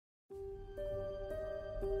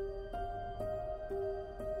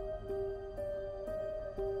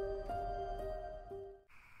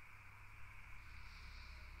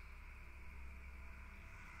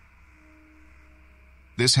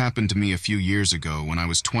This happened to me a few years ago when I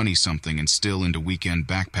was 20-something and still into weekend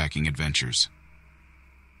backpacking adventures.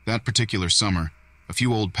 That particular summer, a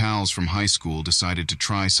few old pals from high school decided to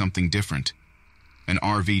try something different, an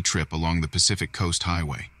RV trip along the Pacific Coast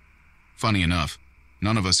Highway. Funny enough,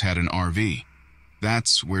 none of us had an RV.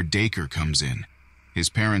 That's where Dacre comes in. His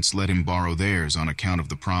parents let him borrow theirs on account of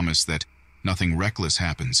the promise that nothing reckless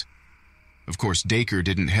happens. Of course, Dacre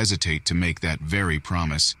didn't hesitate to make that very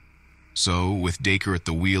promise. So, with Dacre at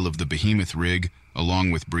the wheel of the behemoth rig,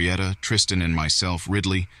 along with Brietta, Tristan, and myself,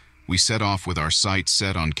 Ridley, we set off with our sights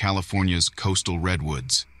set on California's coastal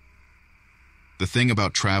redwoods. The thing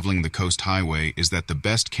about traveling the coast highway is that the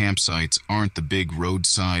best campsites aren't the big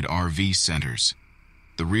roadside RV centers.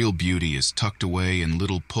 The real beauty is tucked away in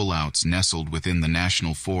little pullouts nestled within the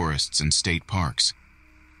national forests and state parks.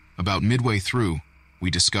 About midway through,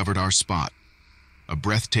 we discovered our spot, a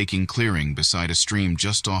breathtaking clearing beside a stream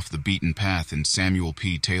just off the beaten path in Samuel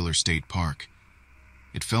P. Taylor State Park.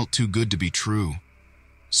 It felt too good to be true.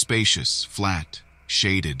 Spacious, flat,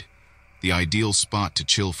 shaded, the ideal spot to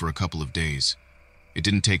chill for a couple of days. It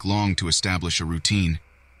didn't take long to establish a routine.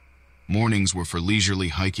 Mornings were for leisurely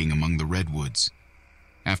hiking among the redwoods.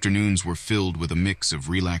 Afternoons were filled with a mix of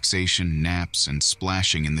relaxation, naps, and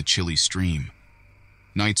splashing in the chilly stream.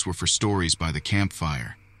 Nights were for stories by the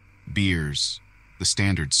campfire, beers, the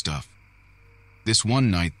standard stuff. This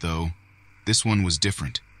one night, though, this one was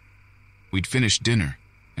different. We'd finished dinner,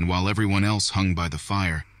 and while everyone else hung by the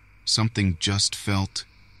fire, something just felt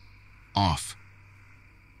off.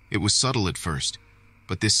 It was subtle at first,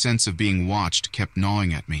 but this sense of being watched kept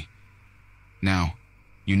gnawing at me. Now,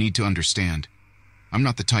 you need to understand, I'm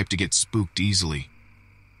not the type to get spooked easily.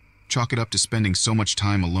 Chalk it up to spending so much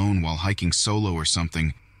time alone while hiking solo or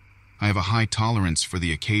something. I have a high tolerance for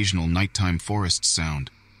the occasional nighttime forest sound.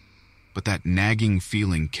 But that nagging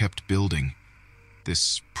feeling kept building,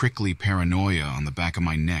 this prickly paranoia on the back of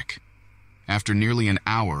my neck. After nearly an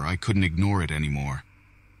hour, I couldn't ignore it anymore.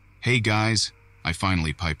 "Hey guys," I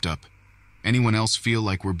finally piped up. "Anyone else feel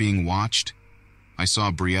like we're being watched?" I saw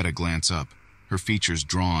Brietta glance up, her features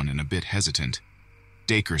drawn and a bit hesitant.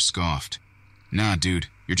 Dacre scoffed. "Nah, dude,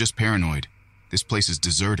 you're just paranoid. This place is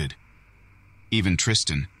deserted." Even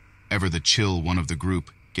Tristan, ever the chill one of the group,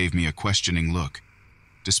 gave me a questioning look.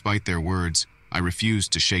 Despite their words, I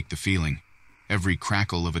refused to shake the feeling. Every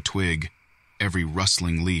crackle of a twig, every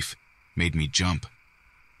rustling leaf, made me jump.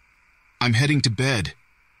 "I'm heading to bed,"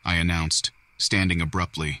 I announced, standing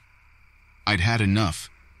abruptly. I'd had enough,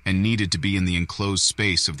 and needed to be in the enclosed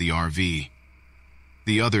space of the RV.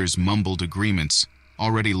 The others mumbled agreements,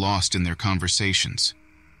 already lost in their conversations.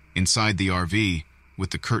 Inside the RV,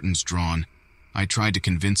 with the curtains drawn, I tried to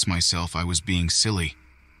convince myself I was being silly.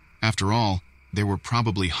 After all, there were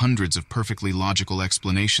probably hundreds of perfectly logical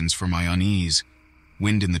explanations for my unease.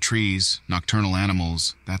 Wind in the trees, nocturnal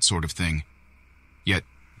animals, that sort of thing. Yet,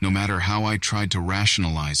 no matter how I tried to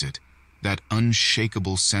rationalize it, that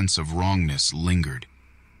unshakable sense of wrongness lingered.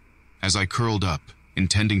 As I curled up,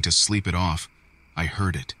 intending to sleep it off, I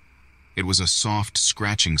heard it. It was a soft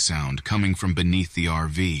scratching sound coming from beneath the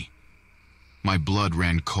RV. My blood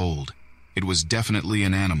ran cold. It was definitely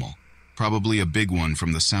an animal, probably a big one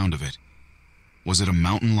from the sound of it. Was it a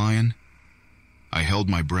mountain lion? I held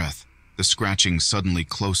my breath, the scratching suddenly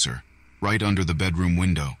closer, right under the bedroom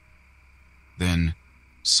window. Then,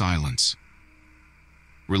 silence.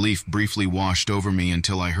 Relief briefly washed over me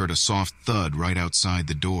until I heard a soft thud right outside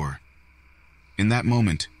the door. In that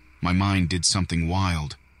moment, my mind did something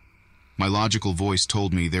wild. My logical voice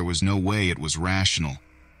told me there was no way it was rational,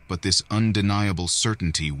 but this undeniable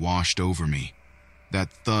certainty washed over me.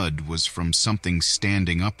 That thud was from something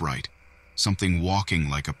standing upright, something walking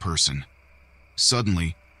like a person.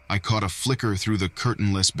 Suddenly, I caught a flicker through the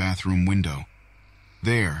curtainless bathroom window.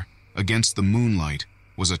 There, against the moonlight,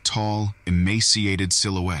 was a tall, emaciated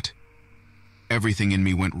silhouette. Everything in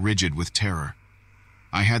me went rigid with terror.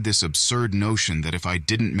 I had this absurd notion that if I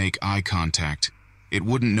didn't make eye contact, it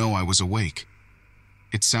wouldn't know I was awake.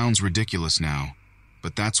 It sounds ridiculous now,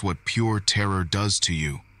 but that's what pure terror does to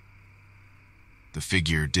you. The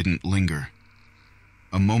figure didn't linger.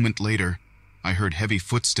 A moment later, I heard heavy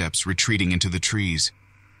footsteps retreating into the trees.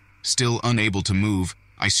 Still unable to move,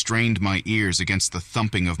 I strained my ears against the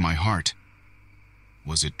thumping of my heart.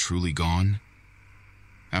 Was it truly gone?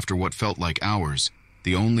 After what felt like hours,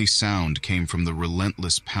 the only sound came from the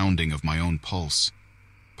relentless pounding of my own pulse.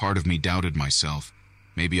 Part of me doubted myself.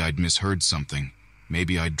 Maybe I'd misheard something.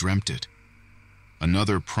 Maybe I'd dreamt it.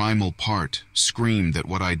 Another primal part screamed that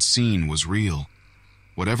what I'd seen was real.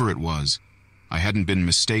 Whatever it was, I hadn't been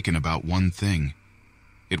mistaken about one thing.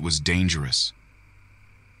 It was dangerous.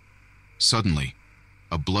 Suddenly,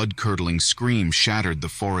 A blood-curdling scream shattered the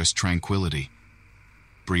forest tranquility.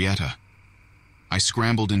 Brietta. I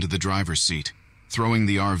scrambled into the driver's seat, throwing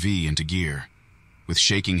the RV into gear. With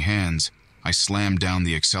shaking hands, I slammed down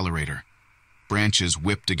the accelerator. Branches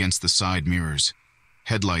whipped against the side mirrors,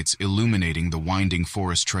 headlights illuminating the winding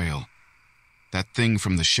forest trail. That thing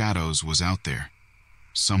from the shadows was out there,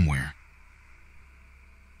 somewhere.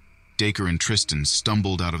 Dacre and Tristan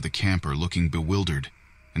stumbled out of the camper looking bewildered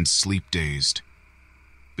and sleep-dazed.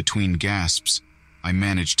 Between gasps, I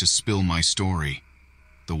managed to spill my story.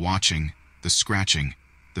 The watching, the scratching,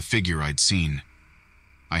 the figure I'd seen.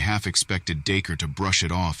 I half expected Dacre to brush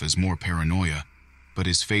it off as more paranoia, but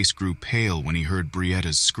his face grew pale when he heard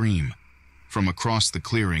Brietta's scream. From across the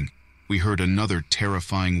clearing, we heard another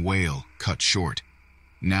terrifying wail cut short.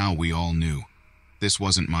 Now we all knew. This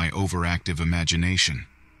wasn't my overactive imagination.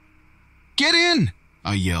 "Get in!"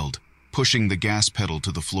 I yelled, pushing the gas pedal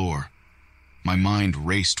to the floor. My mind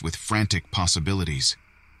raced with frantic possibilities.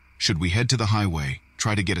 Should we head to the highway,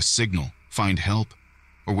 try to get a signal, find help?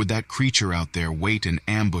 Or would that creature out there wait and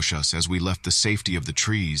ambush us as we left the safety of the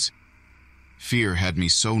trees? Fear had me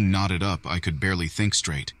so knotted up I could barely think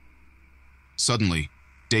straight. Suddenly,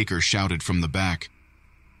 Dacre shouted from the back,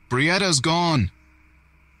 "Brietta's gone!"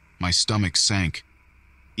 My stomach sank.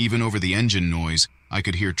 Even over the engine noise, I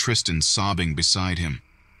could hear Tristan sobbing beside him.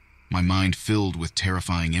 My mind filled with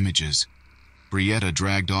terrifying images. Brietta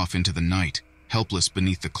dragged off into the night, helpless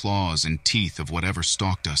beneath the claws and teeth of whatever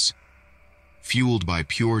stalked us. Fueled by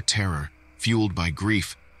pure terror, fueled by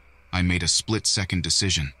grief, I made a split-second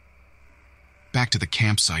decision. "Back to the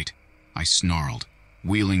campsite," I snarled,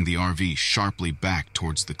 wheeling the RV sharply back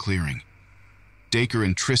towards the clearing. Dacre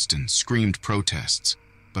and Tristan screamed protests,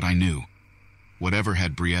 but I knew. Whatever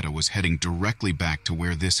had Brietta was heading directly back to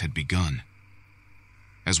where this had begun.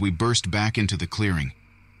 As we burst back into the clearing,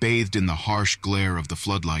 bathed in the harsh glare of the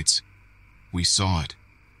floodlights, we saw it.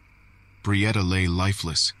 Brietta lay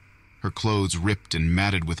lifeless, her clothes ripped and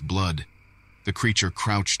matted with blood. The creature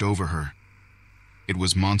crouched over her. It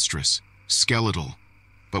was monstrous, skeletal,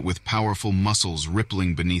 but with powerful muscles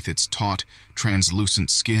rippling beneath its taut, translucent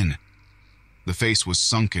skin. The face was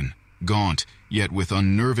sunken, gaunt, yet with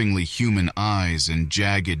unnervingly human eyes and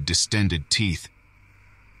jagged, distended teeth.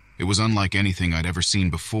 It was unlike anything I'd ever seen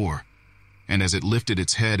before, and as it lifted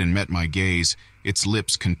its head and met my gaze, its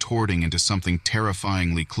lips contorting into something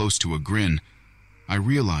terrifyingly close to a grin, I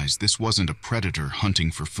realized this wasn't a predator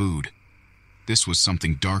hunting for food. This was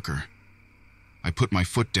something darker. I put my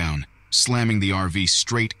foot down, slamming the RV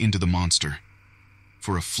straight into the monster.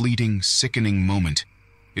 For a fleeting, sickening moment,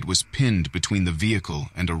 it was pinned between the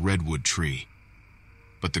vehicle and a redwood tree.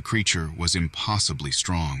 But the creature was impossibly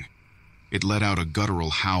strong. It let out a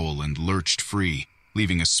guttural howl and lurched free,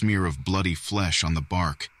 leaving a smear of bloody flesh on the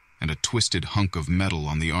bark and a twisted hunk of metal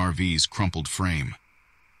on the RV's crumpled frame.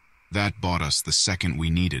 That bought us the second we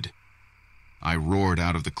needed. I roared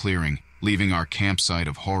out of the clearing, leaving our campsite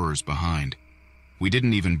of horrors behind. We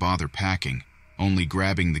didn't even bother packing, only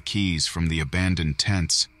grabbing the keys from the abandoned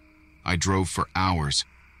tents. I drove for hours,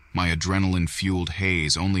 my adrenaline-fueled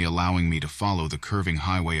haze only allowing me to follow the curving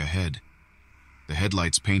highway ahead. The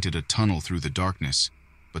headlights painted a tunnel through the darkness,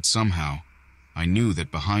 but somehow, I knew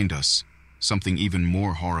that behind us, something even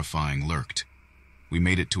more horrifying lurked. We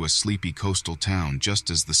made it to a sleepy coastal town just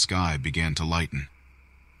as the sky began to lighten.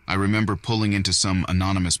 I remember pulling into some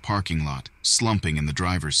anonymous parking lot, slumping in the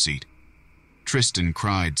driver's seat. Tristan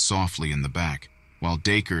cried softly in the back, while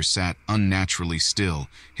Dacre sat unnaturally still,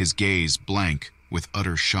 his gaze blank with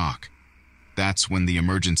utter shock. That's when the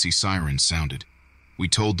emergency sirens sounded. We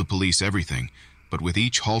told the police everything, but with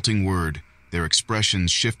each halting word, their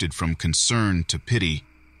expressions shifted from concern to pity,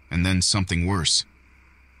 and then something worse: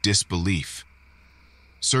 disbelief.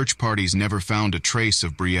 Search parties never found a trace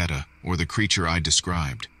of Brietta or the creature I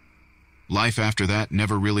described. Life after that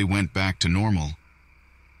never really went back to normal.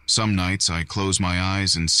 Some nights I close my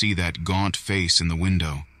eyes and see that gaunt face in the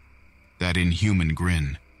window, that inhuman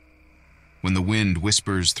grin. When the wind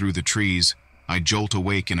whispers through the trees, I jolt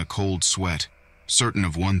awake in a cold sweat, certain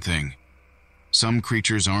of one thing: some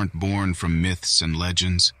creatures aren't born from myths and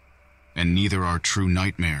legends, and neither are true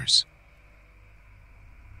nightmares.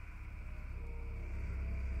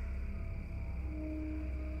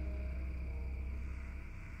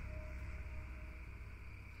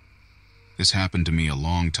 This happened to me a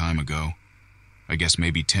long time ago. I guess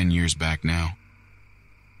maybe 10 years back now.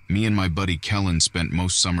 Me and my buddy Kellen spent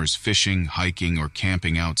most summers fishing, hiking, or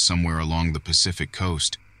camping out somewhere along the Pacific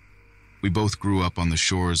coast. We both grew up on the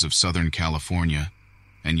shores of Southern California,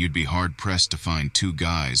 and you'd be hard-pressed to find two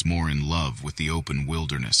guys more in love with the open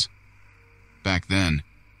wilderness. Back then,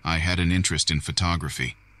 I had an interest in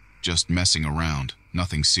photography, just messing around,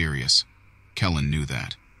 nothing serious. Kellen knew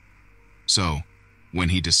that. So, when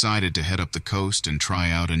he decided to head up the coast and try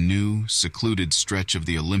out a new, secluded stretch of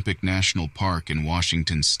the Olympic National Park in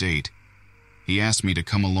Washington State, he asked me to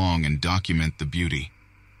come along and document the beauty.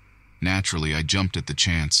 Naturally, I jumped at the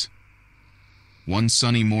chance. One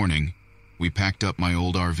sunny morning, we packed up my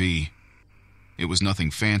old RV. It was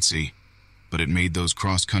nothing fancy, but it made those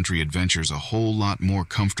cross-country adventures a whole lot more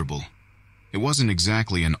comfortable. It wasn't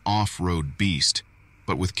exactly an off-road beast,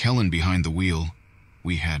 but with Kellen behind the wheel,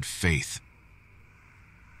 we had faith.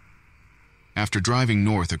 After driving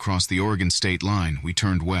north across the Oregon state line, we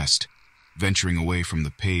turned west, venturing away from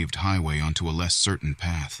the paved highway onto a less certain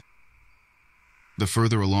path. The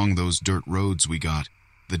further along those dirt roads we got,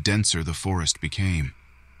 the denser the forest became.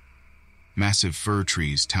 Massive fir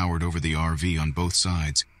trees towered over the RV on both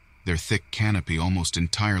sides, their thick canopy almost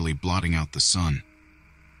entirely blotting out the sun.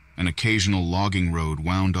 An occasional logging road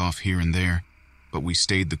wound off here and there, but we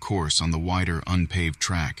stayed the course on the wider, unpaved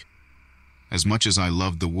track. As much as I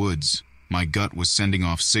loved the woods, my gut was sending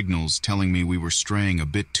off signals telling me we were straying a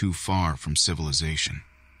bit too far from civilization.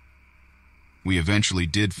 We eventually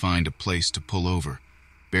did find a place to pull over,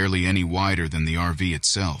 barely any wider than the RV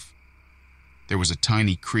itself. There was a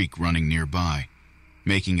tiny creek running nearby,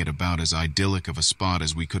 making it about as idyllic of a spot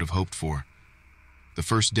as we could have hoped for. The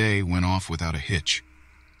first day went off without a hitch.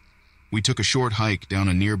 We took a short hike down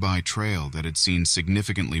a nearby trail that had seen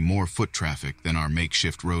significantly more foot traffic than our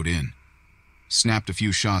makeshift road in, snapped a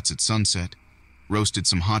few shots at sunset, roasted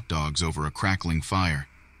some hot dogs over a crackling fire.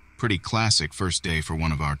 Pretty classic first day for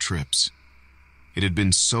one of our trips. It had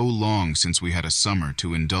been so long since we had a summer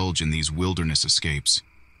to indulge in these wilderness escapes,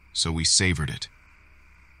 so we savored it.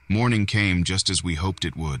 Morning came just as we hoped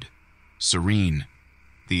it would, serene,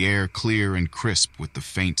 the air clear and crisp with the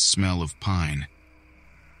faint smell of pine.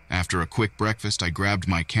 After a quick breakfast, I grabbed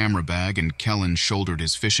my camera bag and Kellen shouldered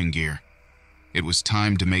his fishing gear. It was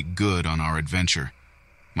time to make good on our adventure.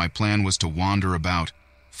 My plan was to wander about,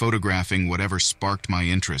 photographing whatever sparked my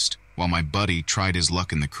interest, while my buddy tried his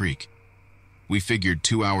luck in the creek. We figured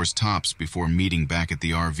 2 hours tops before meeting back at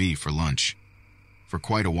the RV for lunch. For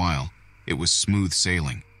quite a while, it was smooth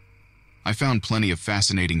sailing. I found plenty of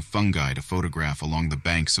fascinating fungi to photograph along the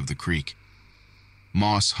banks of the creek.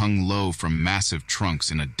 Moss hung low from massive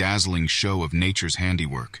trunks in a dazzling show of nature's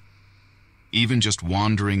handiwork. Even just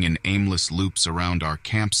wandering in aimless loops around our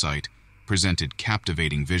campsite presented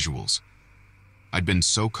captivating visuals. I'd been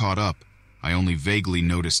so caught up, I only vaguely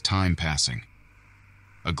noticed time passing.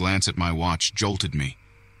 A glance at my watch jolted me.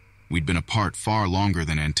 We'd been apart far longer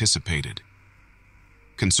than anticipated.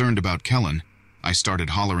 Concerned about Kellen, I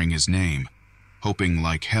started hollering his name, hoping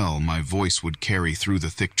like hell my voice would carry through the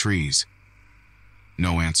thick trees.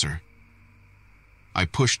 No answer. I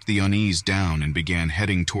pushed the unease down and began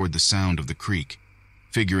heading toward the sound of the creek,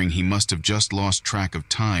 figuring he must have just lost track of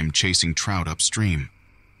time chasing trout upstream.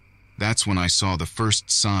 That's when I saw the first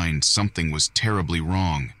sign something was terribly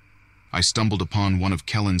wrong. I stumbled upon one of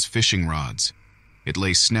Kellen's fishing rods. It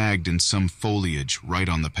lay snagged in some foliage right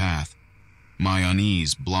on the path. My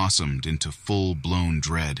unease blossomed into full-blown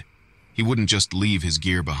dread. He wouldn't just leave his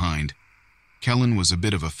gear behind. Kellen was a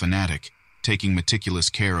bit of a fanatic, taking meticulous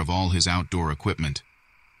care of all his outdoor equipment.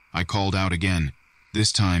 I called out again,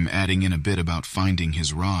 this time adding in a bit about finding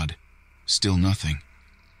his rod. Still nothing.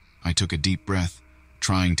 I took a deep breath,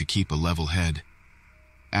 trying to keep a level head.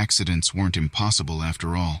 Accidents weren't impossible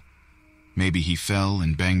after all. Maybe he fell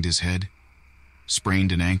and banged his head,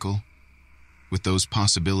 sprained an ankle. With those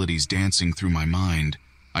possibilities dancing through my mind,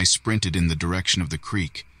 I sprinted in the direction of the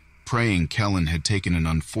creek, praying Kellen had taken an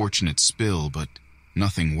unfortunate spill, but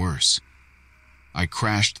nothing worse. I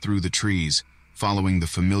crashed through the trees, following the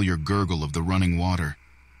familiar gurgle of the running water.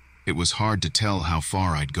 It was hard to tell how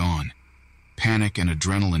far I'd gone. Panic and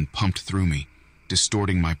adrenaline pumped through me,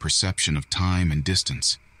 distorting my perception of time and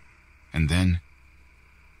distance. And then,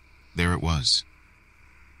 there it was.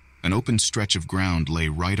 An open stretch of ground lay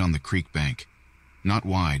right on the creek bank, not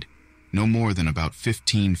wide, no more than about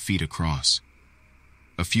 15 feet across.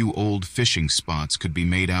 A few old fishing spots could be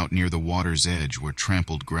made out near the water's edge where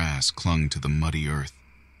trampled grass clung to the muddy earth.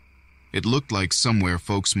 It looked like somewhere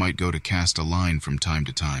folks might go to cast a line from time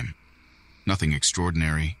to time. Nothing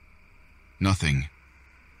extraordinary. Nothing,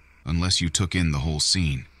 unless you took in the whole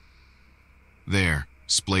scene. There,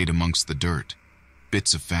 splayed amongst the dirt,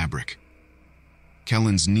 bits of fabric.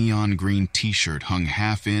 Kellen's neon green t-shirt hung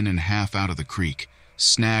half in and half out of the creek,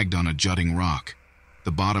 snagged on a jutting rock,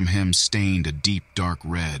 the bottom hem stained a deep dark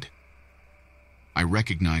red. I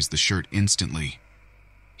recognized the shirt instantly.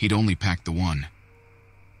 He'd only packed the one.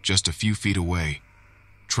 Just a few feet away,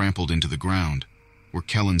 trampled into the ground, were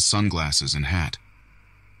Kellen's sunglasses and hat.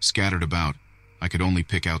 Scattered about, I could only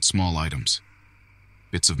pick out small items.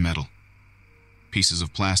 Bits of metal. Pieces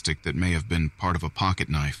of plastic that may have been part of a pocket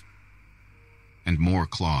knife. And more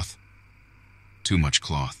cloth. Too much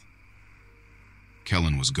cloth.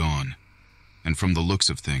 Kellen was gone, and from the looks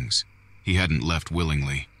of things, he hadn't left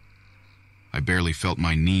willingly. I barely felt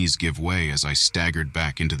my knees give way as I staggered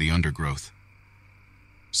back into the undergrowth.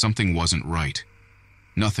 Something wasn't right.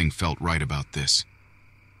 Nothing felt right about this.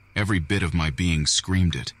 Every bit of my being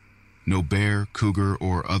screamed it. No bear, cougar,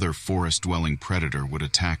 or other forest-dwelling predator would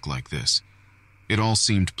attack like this. It all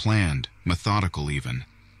seemed planned, methodical even.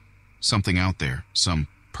 Something out there, some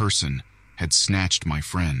person, had snatched my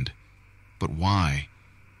friend. But why?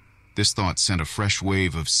 This thought sent a fresh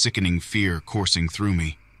wave of sickening fear coursing through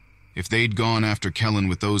me. If they'd gone after Kellen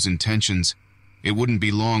with those intentions, it wouldn't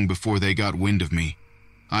be long before they got wind of me.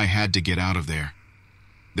 I had to get out of there.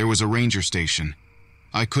 There was a ranger station.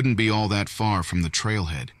 I couldn't be all that far from the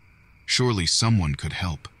trailhead. Surely someone could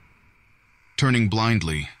help. Turning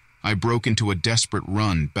blindly, I broke into a desperate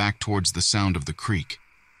run back towards the sound of the creek.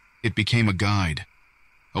 It became a guide,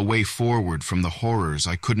 a way forward from the horrors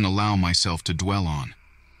I couldn't allow myself to dwell on.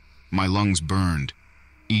 My lungs burned,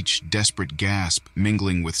 each desperate gasp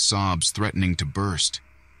mingling with sobs threatening to burst.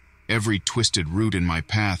 Every twisted root in my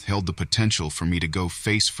path held the potential for me to go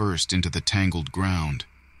face first into the tangled ground.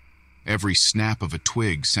 Every snap of a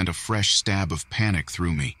twig sent a fresh stab of panic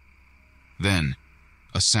through me. Then,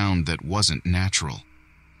 a sound that wasn't natural.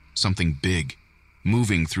 Something big,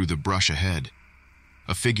 moving through the brush ahead.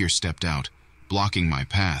 A figure stepped out, blocking my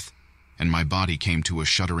path, and my body came to a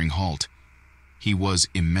shuddering halt. He was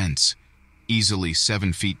immense, easily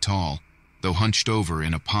 7 feet tall, though hunched over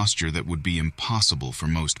in a posture that would be impossible for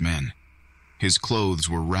most men. His clothes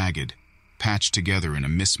were ragged, patched together in a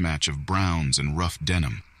mismatch of browns and rough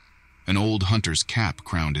denim. An old hunter's cap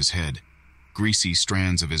crowned his head, greasy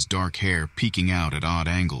strands of his dark hair peeking out at odd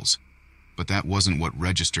angles. But that wasn't what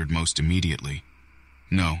registered most immediately.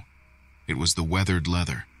 No, it was the weathered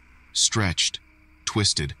leather, stretched,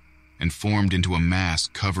 twisted, and formed into a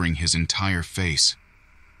mask covering his entire face.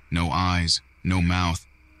 No eyes, no mouth,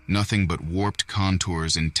 nothing but warped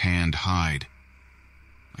contours and tanned hide.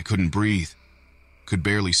 I couldn't breathe, could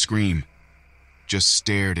barely scream, just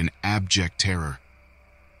stared in abject terror.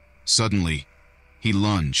 Suddenly, he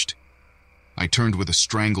lunged. I turned with a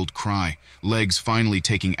strangled cry, legs finally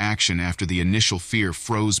taking action after the initial fear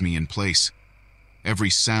froze me in place. Every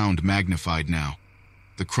sound magnified now.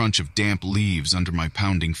 The crunch of damp leaves under my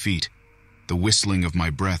pounding feet, the whistling of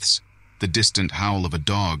my breaths, the distant howl of a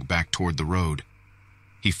dog back toward the road.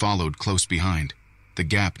 He followed close behind, the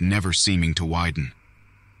gap never seeming to widen.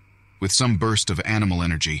 With some burst of animal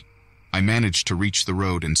energy, I managed to reach the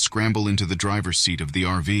road and scramble into the driver's seat of the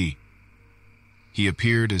RV. He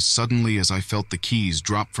appeared as suddenly as I felt the keys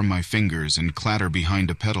drop from my fingers and clatter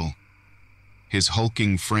behind a pedal. His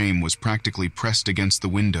hulking frame was practically pressed against the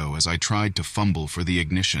window as I tried to fumble for the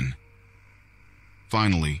ignition.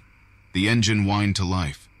 Finally, the engine whined to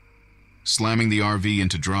life. Slamming the RV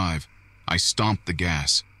into drive, I stomped the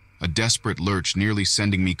gas, a desperate lurch nearly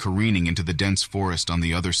sending me careening into the dense forest on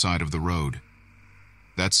the other side of the road.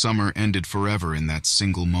 That summer ended forever in that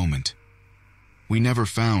single moment. We never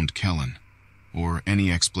found Kellen, or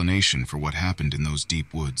any explanation for what happened in those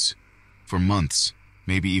deep woods. For months,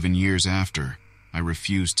 maybe even years after, I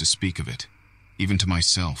refused to speak of it, even to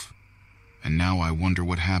myself. And now I wonder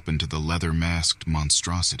what happened to the leather-masked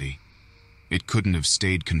monstrosity. It couldn't have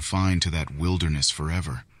stayed confined to that wilderness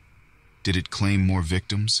forever. Did it claim more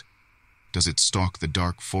victims? Does it stalk the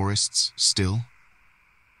dark forests still?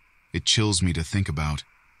 It chills me to think about,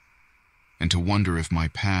 and to wonder if my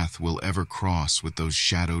path will ever cross with those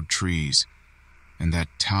shadowed trees and that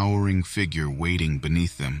towering figure waiting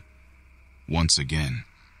beneath them once again.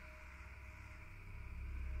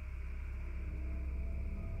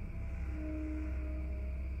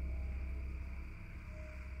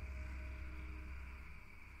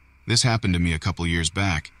 This happened to me a couple years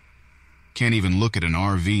back. Can't even look at an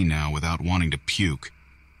RV now without wanting to puke.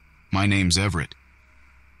 My name's Everett.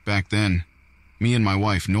 Back then, me and my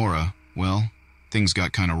wife Nora, well, things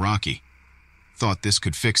got kinda rocky. Thought this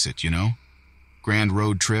could fix it, you know? Grand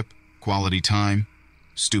road trip, quality time,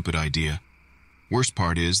 stupid idea. Worst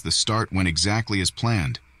part is, the start went exactly as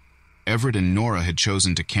planned. Everett and Nora had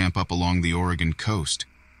chosen to camp up along the Oregon coast.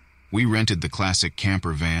 We rented the classic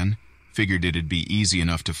camper van, figured it'd be easy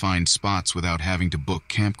enough to find spots without having to book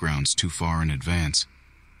campgrounds too far in advance.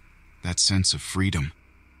 That sense of freedom.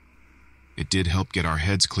 It did help get our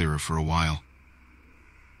heads clearer for a while.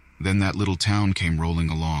 Then that little town came rolling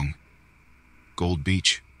along. Gold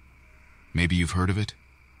Beach. Maybe you've heard of it?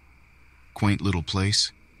 Quaint little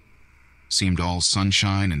place. Seemed all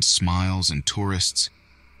sunshine and smiles and tourists.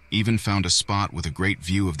 Even found a spot with a great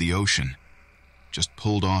view of the ocean. Just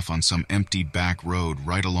pulled off on some empty back road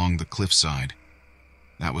right along the cliffside.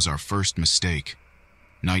 That was our first mistake.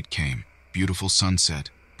 Night came, beautiful sunset,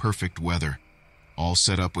 perfect weather. All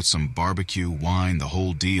set up with some barbecue, wine, the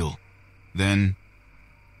whole deal. Then,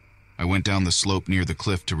 I went down the slope near the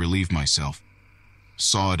cliff to relieve myself.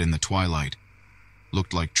 Saw it in the twilight.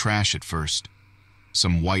 Looked like trash at first.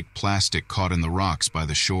 Some white plastic caught in the rocks by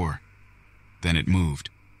the shore. Then it moved.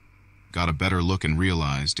 Got a better look and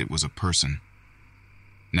realized it was a person.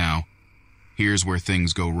 Now, here's where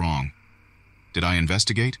things go wrong. Did I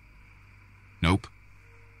investigate? Nope.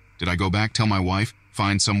 Did I go back, tell my wife,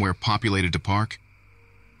 find somewhere populated to park?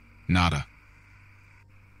 Nada.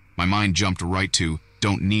 My mind jumped right to,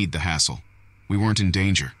 don't need the hassle. We weren't in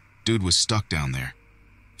danger. Dude was stuck down there.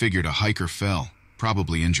 Figured a hiker fell,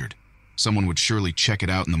 probably injured. Someone would surely check it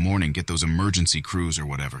out in the morning, get those emergency crews or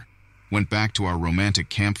whatever. Went back to our romantic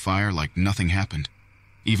campfire like nothing happened.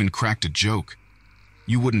 Even cracked a joke.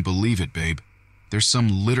 You wouldn't believe it, babe. There's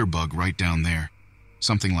some litter bug right down there.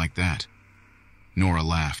 Something like that. Nora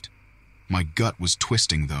laughed. My gut was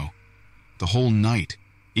twisting, though. The whole night,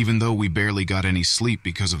 even though we barely got any sleep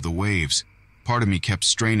because of the waves, part of me kept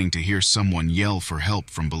straining to hear someone yell for help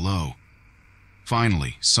from below.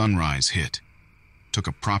 Finally, sunrise hit. Took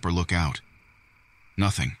a proper look out.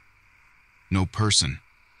 Nothing. No person.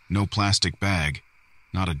 No plastic bag.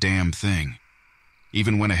 Not a damn thing.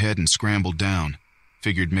 Even went ahead and scrambled down.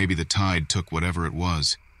 Figured maybe the tide took whatever it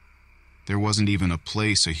was. There wasn't even a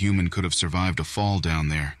place a human could have survived a fall down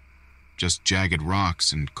there. Just jagged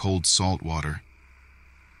rocks and cold salt water.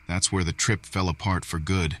 That's where the trip fell apart for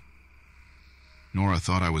good. Nora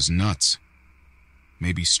thought I was nuts.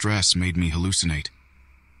 Maybe stress made me hallucinate.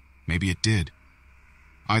 Maybe it did.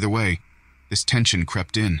 Either way, this tension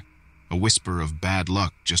crept in, a whisper of bad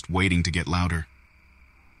luck just waiting to get louder.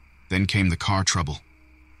 Then came the car trouble.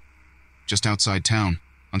 Just outside town,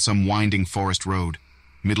 on some winding forest road,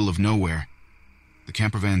 middle of nowhere, the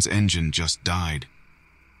campervan's engine just died.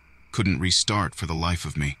 Couldn't restart for the life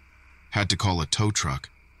of me. Had to call a tow truck.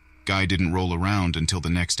 Guy didn't roll around until the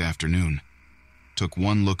next afternoon. Took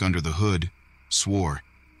one look under the hood, swore,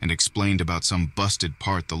 and explained about some busted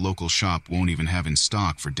part the local shop won't even have in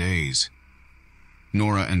stock for days.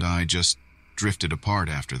 Nora and I just drifted apart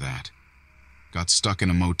after that. Got stuck in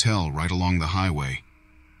a motel right along the highway.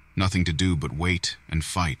 Nothing to do but wait and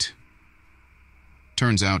fight.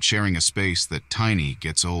 Turns out sharing a space that tiny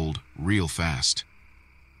gets old real fast.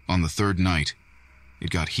 On the third night, it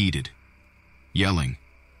got heated. Yelling,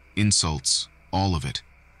 insults, all of it.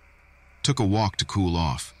 Took a walk to cool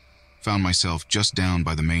off. Found myself just down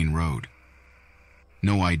by the main road.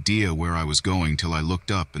 No idea where I was going till I looked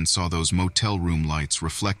up and saw those motel room lights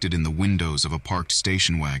reflected in the windows of a parked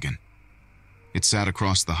station wagon. It sat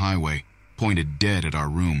across the highway, pointed dead at our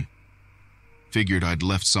room. Figured I'd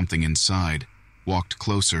left something inside, walked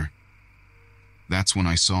closer. That's when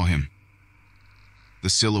I saw him. The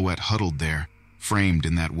silhouette huddled there, framed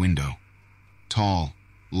in that window. Tall,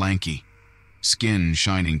 lanky, skin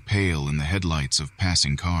shining pale in the headlights of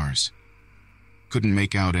passing cars. Couldn't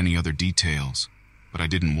make out any other details, but I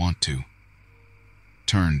didn't want to.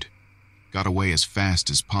 Turned, got away as fast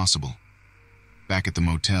as possible. Back at the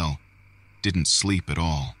motel, didn't sleep at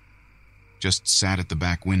all. Just sat at the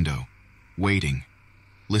back window, waiting,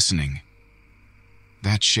 listening.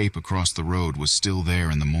 That shape across the road was still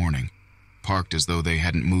there in the morning, parked as though they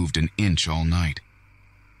hadn't moved an inch all night.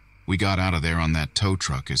 We got out of there on that tow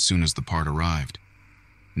truck as soon as the part arrived.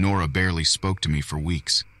 Nora barely spoke to me for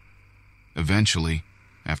weeks. Eventually,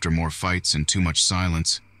 after more fights and too much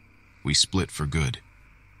silence, we split for good.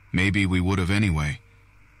 Maybe we would have anyway.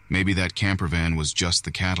 Maybe that campervan was just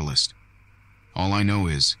the catalyst. All I know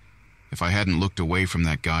is, if I hadn't looked away from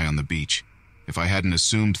that guy on the beach, if I hadn't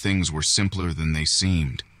assumed things were simpler than they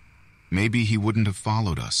seemed, maybe he wouldn't have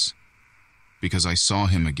followed us. Because I saw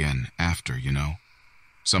him again after, you know.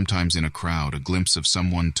 Sometimes in a crowd, a glimpse of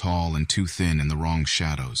someone tall and too thin in the wrong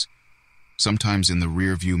shadows. Sometimes in the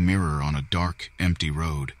rearview mirror on a dark, empty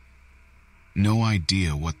road. No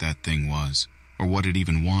idea what that thing was, or what it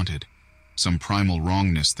even wanted. Some primal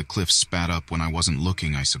wrongness the cliff spat up when I wasn't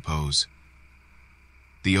looking, I suppose.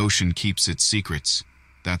 The ocean keeps its secrets.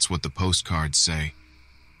 That's what the postcards say.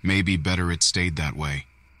 Maybe better it stayed that way.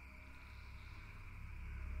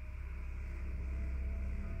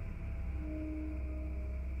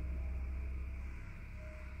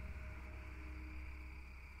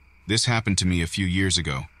 This happened to me a few years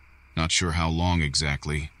ago. Not sure how long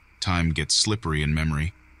exactly. time gets slippery in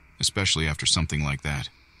memory, especially after something like that.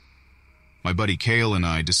 My buddy Cale and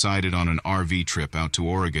I decided on an RV trip out to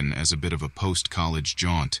Oregon as a bit of a post-college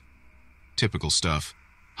jaunt. Typical stuff: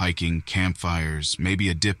 hiking, campfires, maybe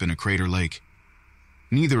a dip in a crater lake.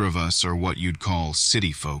 Neither of us are what you'd call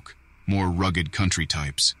city folk, more rugged country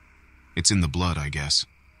types. It's in the blood, I guess.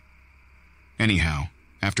 Anyhow,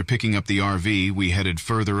 after picking up the RV, we headed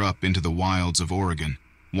further up into the wilds of Oregon,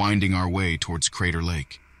 winding our way towards Crater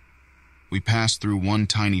Lake. We passed through one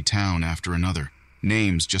tiny town after another,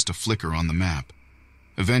 names just a flicker on the map.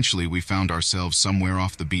 Eventually, we found ourselves somewhere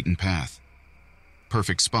off the beaten path.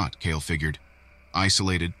 Perfect spot, Cale figured.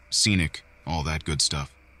 Isolated, scenic, all that good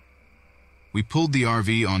stuff. We pulled the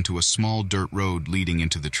RV onto a small dirt road leading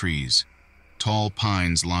into the trees. Tall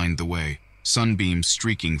pines lined the way, sunbeams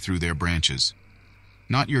streaking through their branches.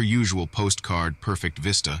 Not your usual postcard perfect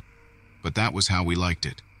vista, but that was how we liked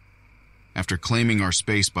it. After claiming our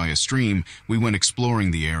space by a stream, we went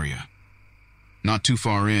exploring the area. Not too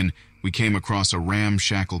far in, we came across a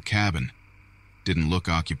ramshackle cabin. Didn't look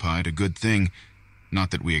occupied, a good thing,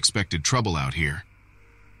 not that we expected trouble out here.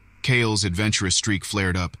 Cale's adventurous streak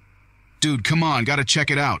flared up. "Dude, come on, gotta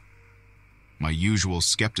check it out." My usual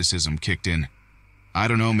skepticism kicked in. "I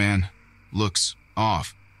don't know, man. Looks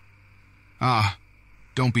off." "Ah,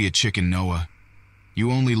 don't be a chicken, Noah.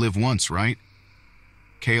 You only live once, right?"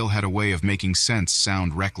 Cale had a way of making sense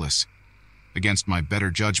sound reckless. Against my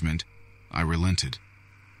better judgment, I relented.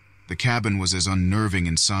 The cabin was as unnerving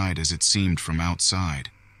inside as it seemed from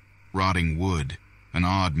outside. Rotting wood, an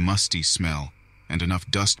odd musty smell, and enough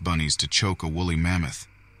dust bunnies to choke a woolly mammoth.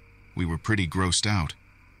 We were pretty grossed out.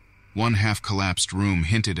 One half-collapsed room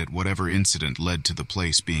hinted at whatever incident led to the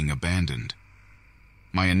place being abandoned.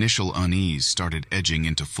 My initial unease started edging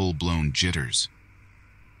into full-blown jitters.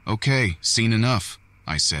 "Okay, seen enough,"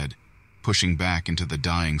 I said, pushing back into the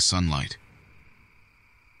dying sunlight.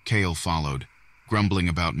 Cale followed, grumbling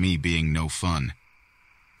about me being no fun.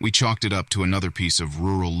 We chalked it up to another piece of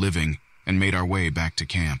rural living and made our way back to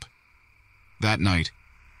camp. That night,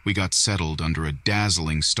 we got settled under a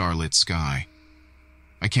dazzling starlit sky.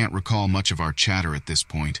 I can't recall much of our chatter at this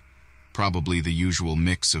point, probably the usual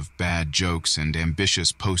mix of bad jokes and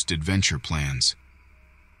ambitious post-adventure plans.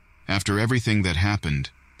 After everything that happened,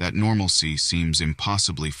 that normalcy seems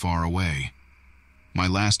impossibly far away. My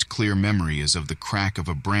last clear memory is of the crack of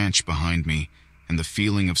a branch behind me and the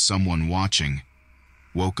feeling of someone watching.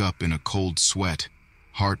 Woke up in a cold sweat,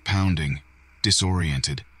 heart pounding,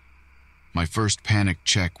 disoriented. My first panic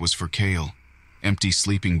check was for Cale, empty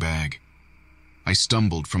sleeping bag. I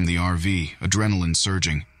stumbled from the RV, adrenaline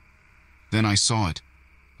surging. Then I saw it,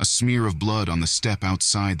 a smear of blood on the step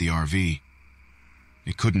outside the RV.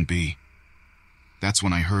 It couldn't be. That's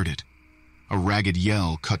when I heard it, a ragged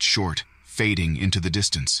yell cut short, fading into the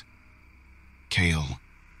distance. Cale.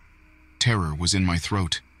 Terror was in my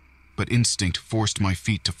throat, but instinct forced my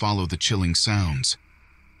feet to follow the chilling sounds.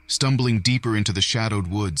 Stumbling deeper into the shadowed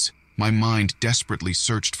woods, my mind desperately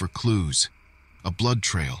searched for clues. A blood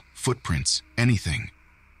trail, footprints, anything.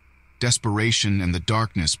 Desperation and the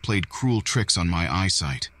darkness played cruel tricks on my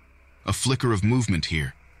eyesight. A flicker of movement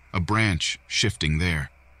here, a branch shifting there.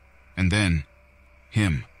 And then,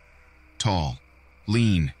 him. Tall,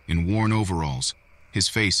 lean, in worn overalls, his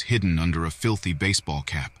face hidden under a filthy baseball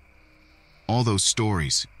cap. All those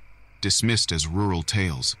stories, dismissed as rural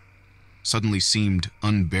tales, suddenly seemed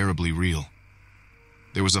unbearably real.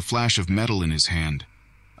 There was a flash of metal in his hand,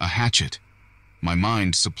 a hatchet. My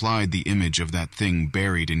mind supplied the image of that thing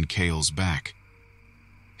buried in Cale's back.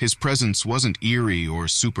 His presence wasn't eerie or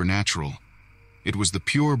supernatural. It was the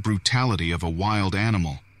pure brutality of a wild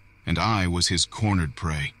animal, and I was his cornered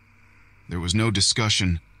prey. There was no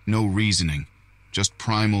discussion, no reasoning, just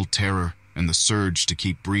primal terror and the surge to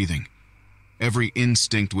keep breathing. Every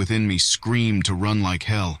instinct within me screamed to run like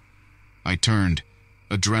hell. I turned,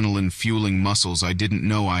 adrenaline fueling muscles I didn't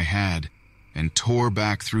know I had, and tore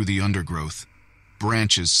back through the undergrowth,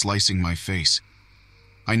 branches slicing my face.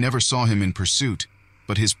 I never saw him in pursuit,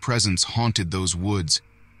 but his presence haunted those woods.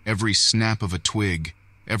 Every snap of a twig,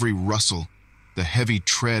 every rustle, the heavy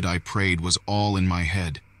tread I prayed was all in my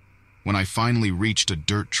head. When I finally reached a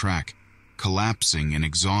dirt track, collapsing in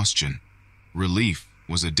exhaustion, relief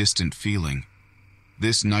was a distant feeling.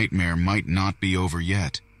 This nightmare might not be over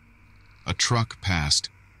yet. A truck passed,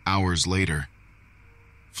 hours later.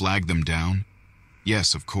 Flag them down?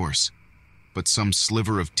 Yes, of course. But some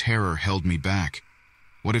sliver of terror held me back.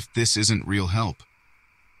 What if this isn't real help?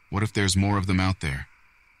 What if there's more of them out there?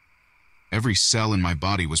 Every cell in my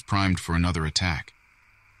body was primed for another attack.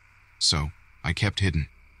 So, I kept hidden,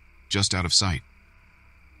 just out of sight.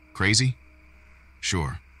 Crazy?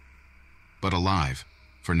 Sure. but alive,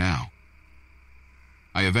 for now.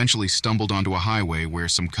 I eventually stumbled onto a highway where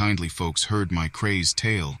some kindly folks heard my crazed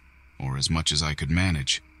tale, or as much as I could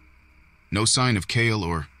manage. No sign of Cale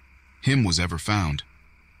or him was ever found.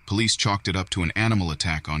 Police chalked it up to an animal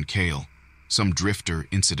attack on Cale, some drifter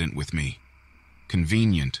incident with me.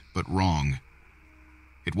 Convenient, but wrong.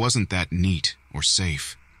 It wasn't that neat or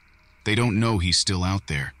safe. They don't know he's still out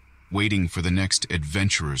there, waiting for the next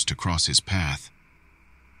adventurers to cross his path.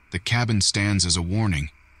 The cabin stands as a warning,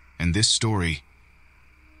 and this story,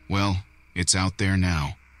 well, it's out there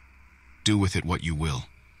now. Do with it what you will.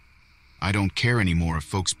 I don't care anymore if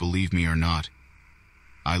folks believe me or not.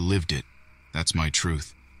 I lived it. That's my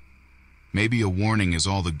truth. Maybe a warning is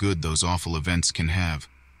all the good those awful events can have.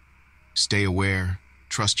 Stay aware,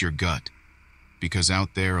 trust your gut, because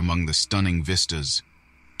out there among the stunning vistas,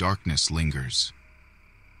 darkness lingers.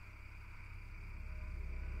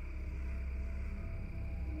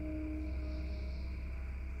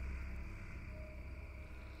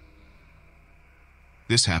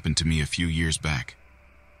 This happened to me a few years back.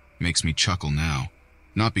 Makes me chuckle now,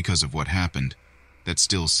 not because of what happened, that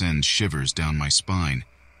still sends shivers down my spine,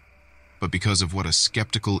 but because of what a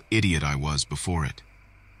skeptical idiot I was before it.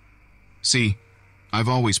 See, I've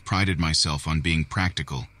always prided myself on being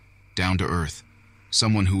practical, down to earth,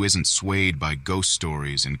 someone who isn't swayed by ghost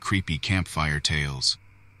stories and creepy campfire tales.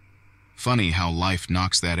 Funny how life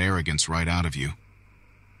knocks that arrogance right out of you.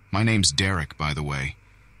 My name's Derek, by the way.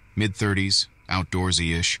 Mid-30s,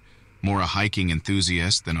 outdoorsy-ish, more a hiking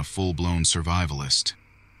enthusiast than a full-blown survivalist.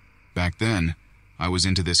 Back then, I was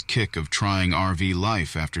into this kick of trying RV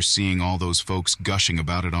life after seeing all those folks gushing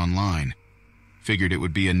about it online. Figured it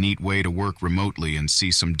would be a neat way to work remotely and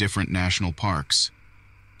see some different national parks.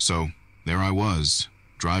 So, there I was,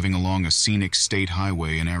 driving along a scenic state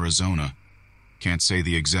highway in Arizona. Can't say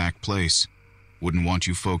the exact place. Wouldn't want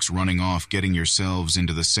you folks running off getting yourselves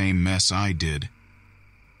into the same mess I did.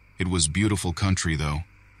 It was beautiful country, though.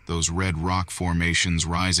 Those red rock formations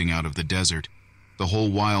rising out of the desert. The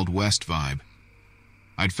whole Wild West vibe.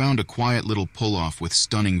 I'd found a quiet little pull-off with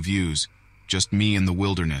stunning views. Just me in the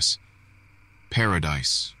wilderness.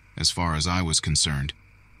 Paradise, as far as I was concerned.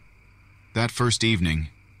 That first evening,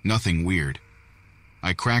 nothing weird.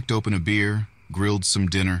 I cracked open a beer, grilled some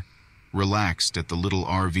dinner, relaxed at the little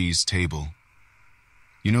RV's table.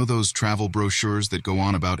 You know those travel brochures that go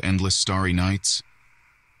on about endless starry nights?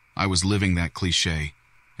 I was living that cliché,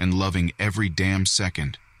 and loving every damn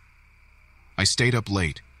second. I stayed up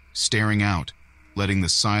late, staring out, letting the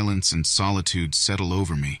silence and solitude settle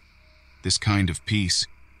over me. This kind of peace,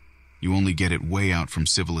 you only get it way out from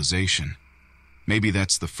civilization. Maybe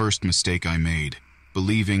that's the first mistake I made,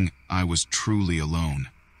 believing I was truly alone.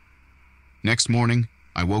 Next morning,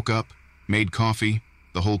 I woke up, made coffee,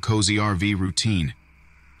 the whole cozy RV routine.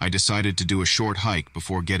 I decided to do a short hike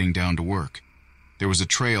before getting down to work. There was a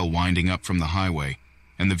trail winding up from the highway,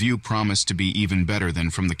 and the view promised to be even better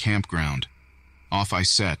than from the campground. Off I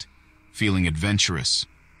set, feeling adventurous,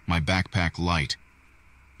 my backpack light.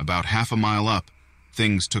 About half a mile up,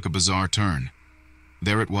 things took a bizarre turn.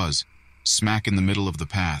 There it was, smack in the middle of the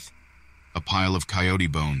path, a pile of coyote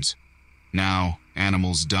bones. Now,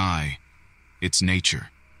 animals die. It's nature.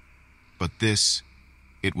 But this,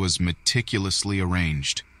 it was meticulously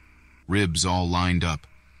arranged. Ribs all lined up,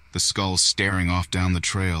 the skull staring off down the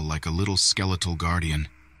trail like a little skeletal guardian.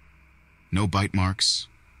 No bite marks,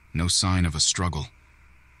 no sign of a struggle.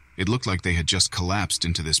 It looked like they had just collapsed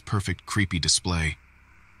into this perfect creepy display.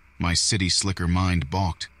 My city slicker mind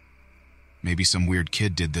balked. Maybe some weird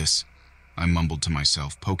kid did this, I mumbled to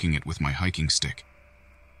myself, poking it with my hiking stick.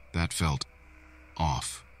 That felt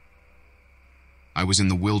off. I was in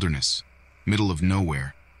the wilderness, middle of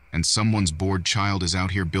nowhere, and someone's bored child is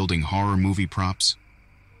out here building horror movie props.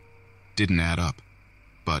 Didn't add up,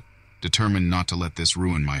 but determined not to let this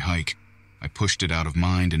ruin my hike, I pushed it out of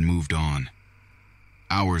mind and moved on.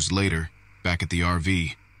 Hours later, back at the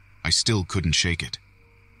RV, I still couldn't shake it.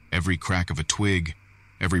 Every crack of a twig,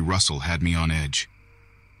 every rustle had me on edge.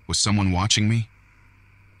 Was someone watching me?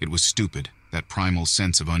 It was stupid, that primal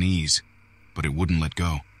sense of unease, but it wouldn't let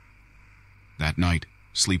go. That night,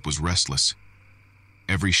 sleep was restless.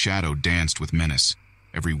 Every shadow danced with menace.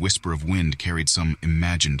 Every whisper of wind carried some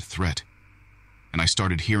imagined threat. And I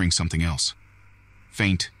started hearing something else.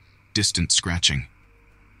 Faint, distant scratching.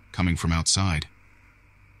 Coming from outside.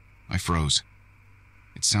 I froze.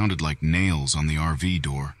 It sounded like nails on the RV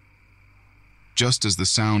door. Just as the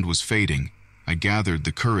sound was fading, I gathered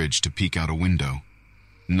the courage to peek out a window.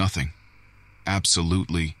 Nothing.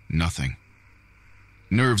 Absolutely nothing.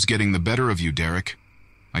 Nerves getting the better of you, Derek.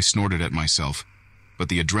 I snorted at myself, but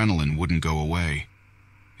the adrenaline wouldn't go away.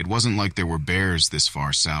 It wasn't like there were bears this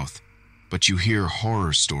far south, but you hear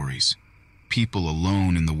horror stories. People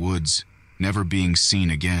alone in the woods, never being seen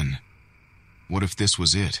again. What if this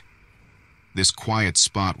was it? This quiet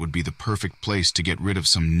spot would be the perfect place to get rid of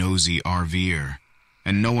some nosy RVer,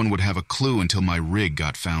 and no one would have a clue until my rig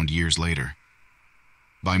got found years later.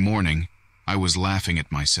 By morning, I was laughing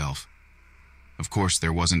at myself. Of course,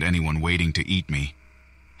 there wasn't anyone waiting to eat me.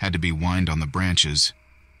 Had to be whined on the branches.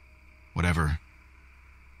 Whatever.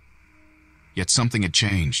 Yet something had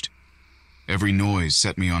changed. Every noise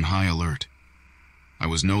set me on high alert. I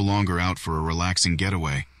was no longer out for a relaxing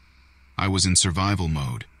getaway. I was in survival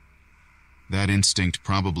mode. That instinct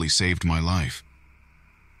probably saved my life.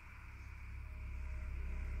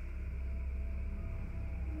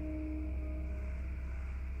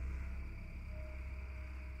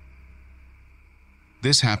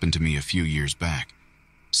 This happened to me a few years back.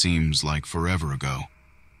 Seems like forever ago.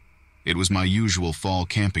 It was my usual fall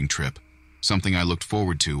camping trip, something I looked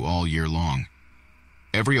forward to all year long.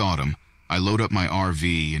 Every autumn, I load up my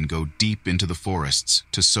RV and go deep into the forests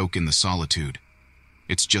to soak in the solitude.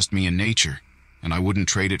 It's just me and nature, and I wouldn't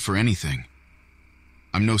trade it for anything.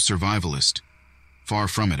 I'm no survivalist. Far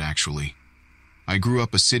from it, actually. I grew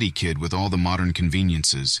up a city kid with all the modern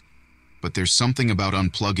conveniences, but there's something about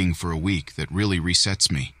unplugging for a week that really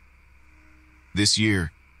resets me. This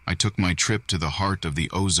year, I took my trip to the heart of the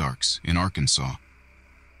Ozarks in Arkansas.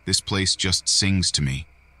 This place just sings to me.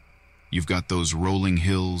 You've got those rolling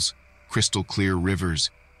hills, crystal clear rivers,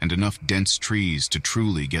 and enough dense trees to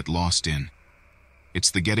truly get lost in. It's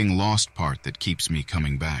the getting lost part that keeps me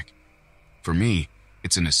coming back. For me,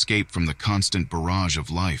 it's an escape from the constant barrage of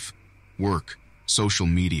life, work, social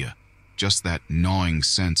media, just that gnawing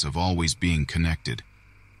sense of always being connected.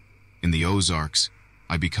 In the Ozarks,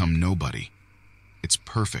 I become nobody. It's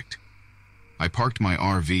perfect. I parked my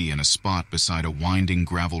RV in a spot beside a winding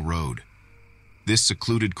gravel road. This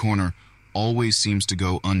secluded corner always seems to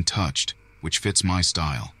go untouched, which fits my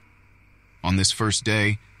style. On this first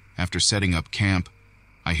day, after setting up camp,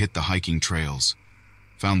 I hit the hiking trails.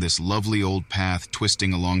 Found this lovely old path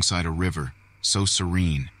twisting alongside a river, so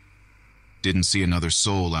serene. Didn't see another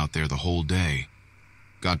soul out there the whole day.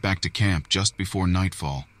 Got back to camp just before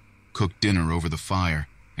nightfall, cooked dinner over the fire,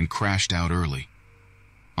 and crashed out early.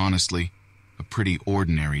 Honestly, a pretty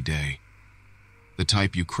ordinary day. The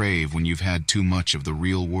type you crave when you've had too much of the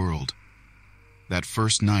real world. That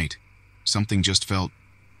first night, something just felt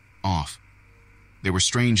off. There were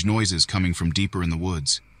strange noises coming from deeper in the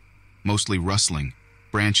woods, mostly rustling,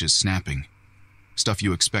 branches snapping. Stuff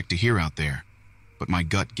you expect to hear out there, but my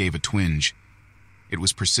gut gave a twinge. It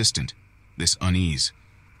was persistent, this unease.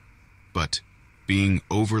 But being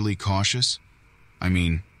overly cautious? I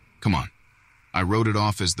mean, come on. I wrote it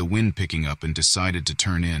off as the wind picking up and decided to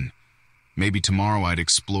turn in. Maybe tomorrow I'd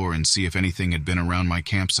explore and see if anything had been around my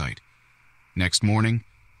campsite. Next morning,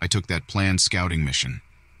 I took that planned scouting mission.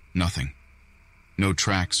 Nothing. No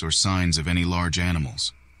tracks or signs of any large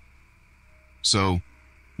animals. So,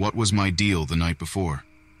 what was my deal the night before?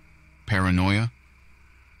 Paranoia?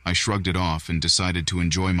 I shrugged it off and decided to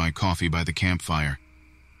enjoy my coffee by the campfire.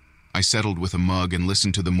 I settled with a mug and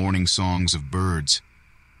listened to the morning songs of birds.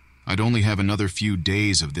 I'd only have another few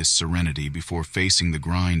days of this serenity before facing the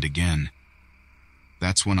grind again.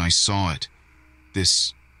 That's when I saw it.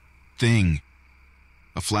 This thing.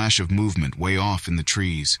 A flash of movement way off in the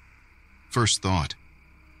trees. First thought,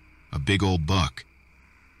 a big old buck.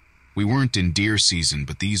 We weren't in deer season,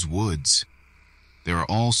 but these woods. There are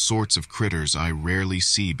all sorts of critters I rarely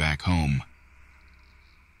see back home.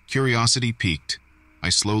 Curiosity piqued. I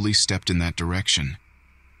slowly stepped in that direction.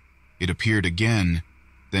 It appeared again,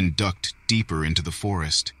 then ducked deeper into the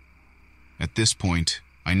forest. At this point,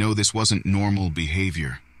 I know this wasn't normal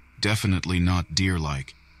behavior, definitely not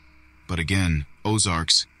deer-like. But again,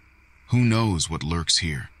 Ozarks, who knows what lurks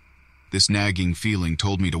here? This nagging feeling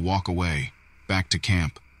told me to walk away, back to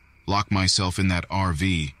camp, lock myself in that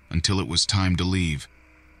RV until it was time to leave.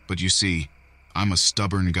 But you see, I'm a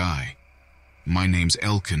stubborn guy. My name's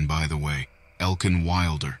Elkin, by the way, Elkin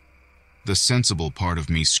Wilder. The sensible part of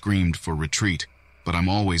me screamed for retreat, but I'm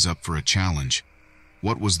always up for a challenge.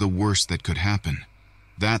 What was the worst that could happen?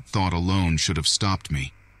 That thought alone should have stopped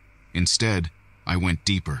me. Instead, I went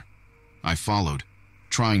deeper. I followed,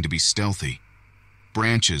 trying to be stealthy.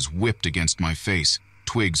 Branches whipped against my face,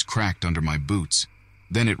 twigs cracked under my boots.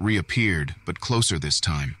 Then it reappeared, but closer this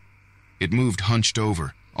time. It moved hunched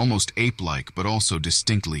over, almost ape-like, but also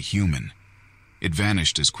distinctly human. It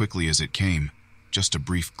vanished as quickly as it came, just a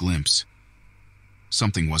brief glimpse.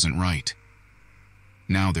 Something wasn't right.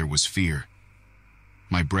 Now there was fear.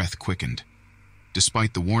 My breath quickened.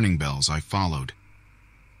 Despite the warning bells, I followed.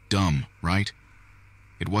 Dumb, right?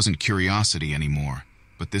 It wasn't curiosity anymore,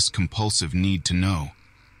 but this compulsive need to know.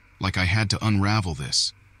 Like I had to unravel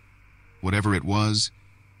this. Whatever it was,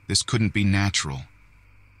 this couldn't be natural.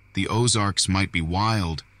 The Ozarks might be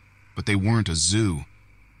wild, but they weren't a zoo.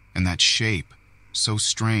 And that shape, so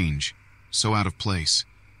strange, so out of place.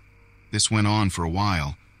 This went on for a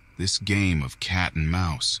while, this game of cat and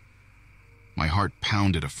mouse. My heart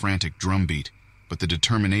pounded a frantic drumbeat, but the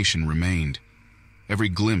determination remained. Every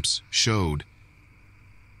glimpse showed,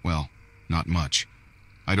 well, not much.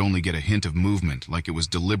 I'd only get a hint of movement, like it was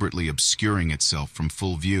deliberately obscuring itself from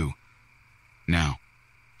full view. Now,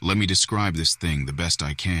 let me describe this thing the best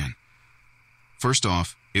I can. First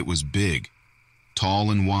off, it was big, tall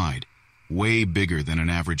and wide, way bigger than an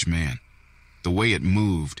average man. The way it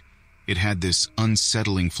moved, it had this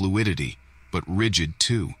unsettling fluidity, but rigid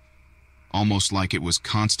too. Almost like it was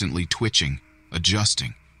constantly twitching,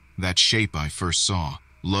 adjusting. That shape I first saw,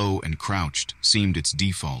 low and crouched, seemed its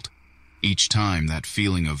default. Each time that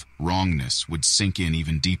feeling of wrongness would sink in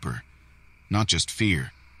even deeper. Not just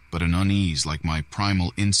fear, but an unease like my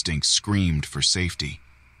primal instinct screamed for safety.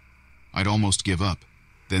 I'd almost give up,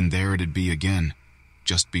 then there it'd be again,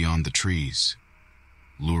 just beyond the trees.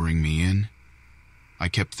 Luring me in? I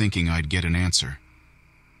kept thinking I'd get an answer.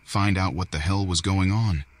 Find out what the hell was going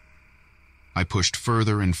on. I pushed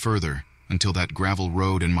further and further until that gravel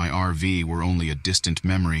road and my RV were only a distant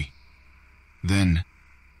memory. Then,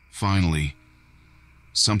 finally,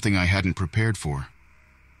 something I hadn't prepared for.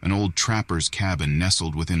 An old trapper's cabin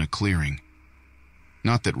nestled within a clearing.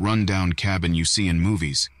 Not that run-down cabin you see in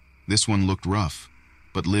movies. This one looked rough,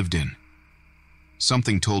 but lived in.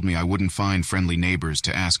 Something told me I wouldn't find friendly neighbors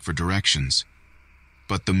to ask for directions.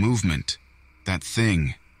 But the movement, that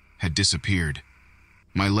thing, had disappeared.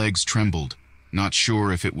 My legs trembled, not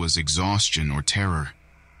sure if it was exhaustion or terror.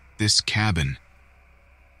 This cabin.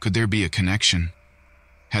 Could there be a connection?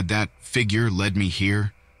 Had that figure led me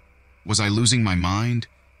here? Was I losing my mind?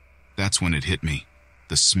 That's when it hit me.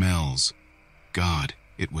 The smells. God,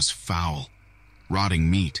 it was foul. Rotting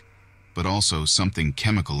meat, but also something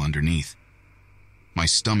chemical underneath. My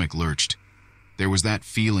stomach lurched. There was that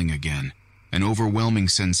feeling again, an overwhelming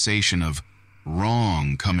sensation of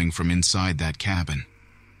wrong coming from inside that cabin.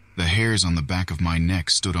 The hairs on the back of my neck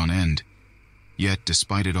stood on end. Yet,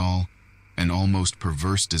 despite it all, an almost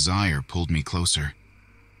perverse desire pulled me closer.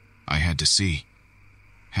 I had to see.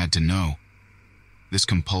 Had to know. This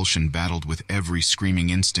compulsion battled with every screaming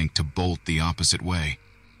instinct to bolt the opposite way.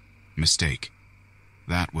 Mistake.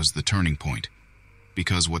 That was the turning point.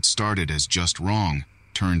 Because what started as just wrong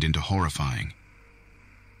turned into horrifying.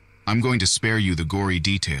 I'm going to spare you the gory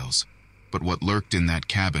details, but what lurked in that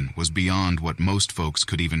cabin was beyond what most folks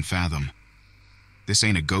could even fathom. This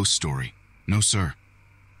ain't a ghost story. No, sir.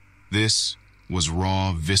 This was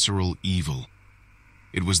raw, visceral evil.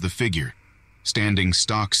 It was the figure, standing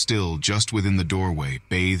stock still just within the doorway,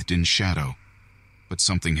 bathed in shadow. But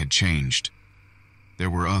something had changed. There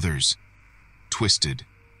were others. Twisted,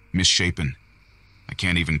 misshapen. I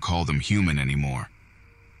can't even call them human anymore.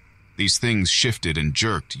 These things shifted and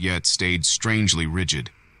jerked, yet stayed strangely rigid.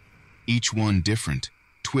 Each one different,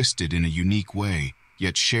 twisted in a unique way,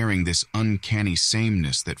 yet sharing this uncanny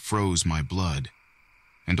sameness that froze my blood.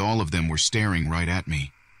 And all of them were staring right at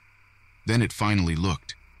me. Then it finally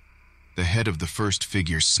looked. The head of the first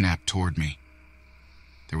figure snapped toward me.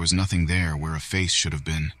 There was nothing there where a face should have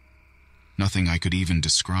been. Nothing I could even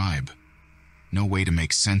describe. No way to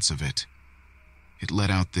make sense of it. It let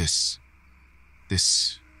out this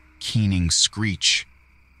keening screech,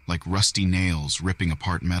 like rusty nails ripping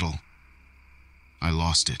apart metal. I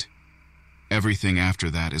lost it. Everything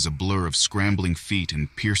after that is a blur of scrambling feet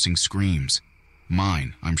and piercing screams.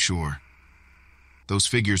 Mine, I'm sure. Those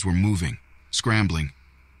figures were moving, scrambling,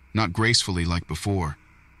 not gracefully like before,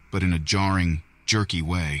 but in a jarring, jerky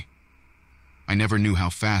way. I never knew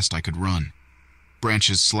how fast I could run.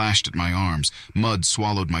 Branches slashed at my arms, mud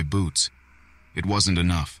swallowed my boots. It wasn't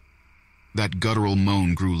enough. That guttural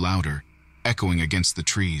moan grew louder, echoing against the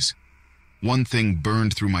trees. One thing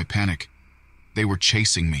burned through my panic. They were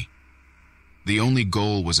chasing me. The only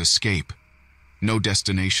goal was escape. No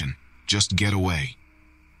destination, just get away.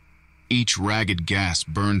 Each ragged gasp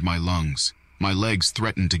burned my lungs. My legs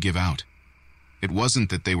threatened to give out. It wasn't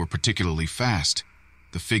that they were particularly fast.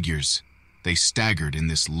 The figures, they staggered in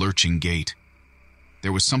this lurching gait.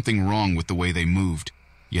 There was something wrong with the way they moved,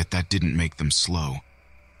 yet that didn't make them slow.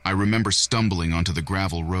 I remember stumbling onto the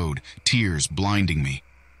gravel road, tears blinding me.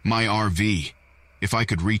 My RV. If I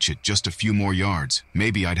could reach it just a few more yards,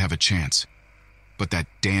 maybe I'd have a chance. But that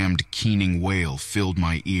damned keening wail filled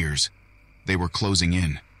my ears. They were closing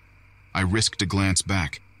in. I risked a glance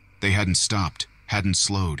back, They hadn't stopped, hadn't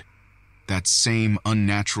slowed. That same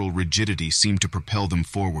unnatural rigidity seemed to propel them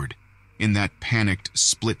forward. In that panicked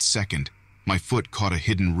split second, my foot caught a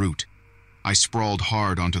hidden root. I sprawled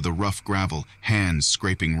hard onto the rough gravel, hands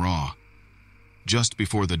scraping raw. Just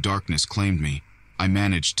before the darkness claimed me, I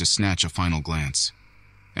managed to snatch a final glance.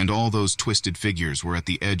 And all those twisted figures were at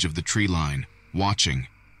the edge of the tree line, watching.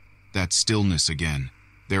 That stillness again,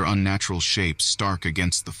 their unnatural shapes stark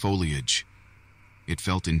against the foliage. It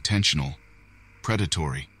felt intentional,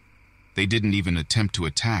 predatory. They didn't even attempt to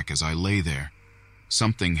attack as I lay there.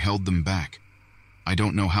 Something held them back. I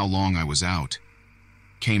don't know how long I was out.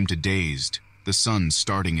 Came to dazed, the sun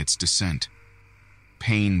starting its descent.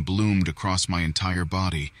 Pain bloomed across my entire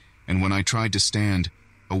body, and when I tried to stand,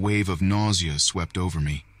 a wave of nausea swept over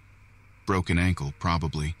me. Broken ankle,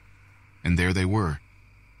 probably. And there they were,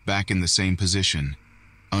 back in the same position,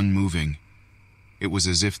 unmoving. It was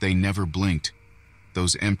as if they never blinked,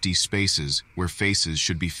 those empty spaces where faces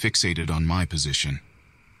should be fixated on my position.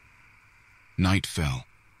 Night fell,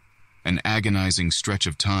 an agonizing stretch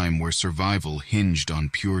of time where survival hinged on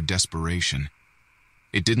pure desperation.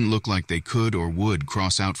 It didn't look like they could or would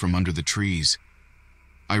cross out from under the trees.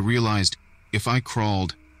 I realized if I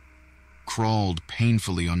crawled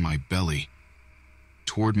painfully on my belly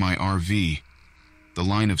toward my RV, the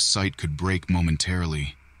line of sight could break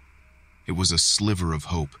momentarily. It was a sliver of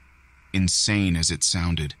hope, insane as it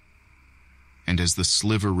sounded. And as the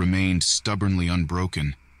sliver remained stubbornly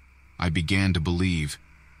unbroken, I began to believe.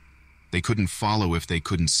 They couldn't follow if they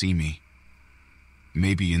couldn't see me.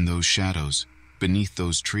 Maybe in those shadows, beneath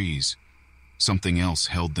those trees, something else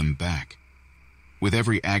held them back. With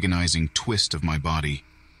every agonizing twist of my body,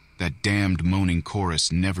 that damned moaning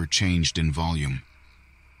chorus never changed in volume.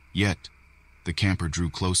 Yet, the camper drew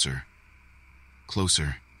closer,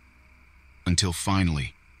 closer, until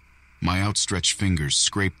finally, my outstretched fingers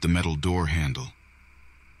scraped the metal door handle.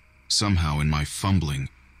 Somehow in my fumbling,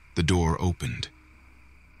 the door opened.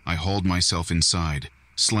 I hauled myself inside,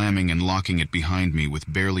 slamming and locking it behind me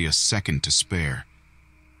with barely a second to spare.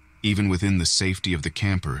 Even within the safety of the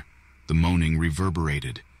camper, the moaning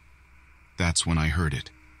reverberated. That's when I heard it.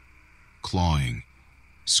 Clawing,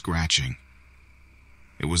 scratching.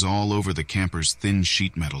 It was all over the camper's thin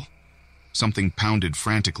sheet metal. Something pounded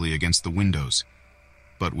frantically against the windows.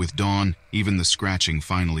 But with dawn, even the scratching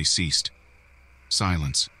finally ceased.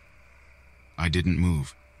 Silence. I didn't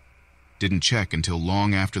move. Didn't check until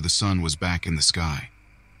long after the sun was back in the sky.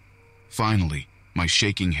 Finally, my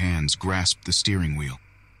shaking hands grasped the steering wheel.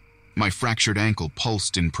 My fractured ankle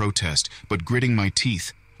pulsed in protest, but gritting my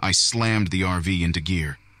teeth, I slammed the RV into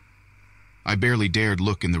gear. I barely dared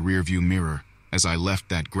look in the rearview mirror as I left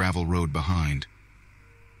that gravel road behind.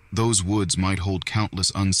 Those woods might hold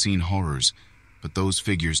countless unseen horrors, but those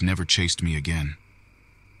figures never chased me again.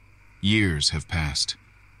 Years have passed.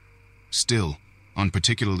 Still, on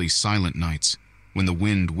particularly silent nights, when the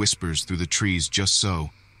wind whispers through the trees just so,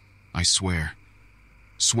 I swear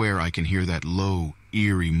I can hear that low,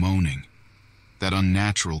 eerie moaning, that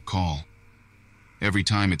unnatural call. Every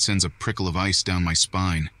time it sends a prickle of ice down my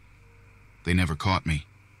spine. They never caught me.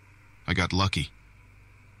 I got lucky.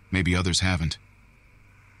 Maybe others haven't.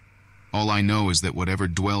 All I know is that whatever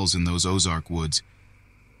dwells in those Ozark woods,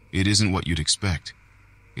 it isn't what you'd expect.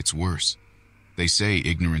 It's worse. They say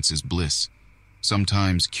ignorance is bliss.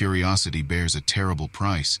 Sometimes curiosity bears a terrible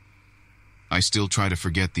price. I still try to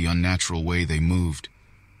forget the unnatural way they moved,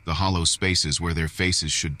 the hollow spaces where their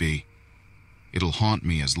faces should be. It'll haunt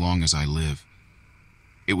me as long as I live.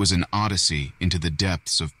 It was an odyssey into the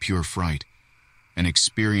depths of pure fright, an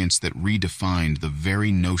experience that redefined the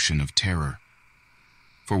very notion of terror.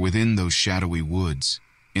 For within those shadowy woods,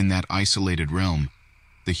 in that isolated realm,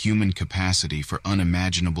 the human capacity for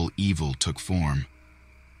unimaginable evil took form.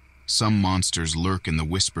 Some monsters lurk in the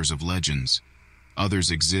whispers of legends,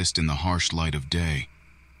 others exist in the harsh light of day.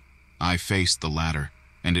 I faced the latter,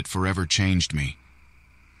 and it forever changed me.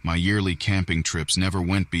 My yearly camping trips never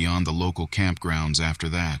went beyond the local campgrounds after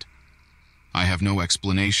that. I have no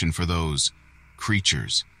explanation for those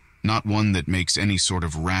creatures, not one that makes any sort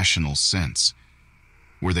of rational sense.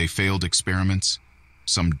 Were they failed experiments?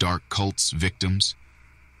 Some dark cult's victims?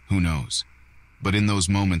 Who knows? But in those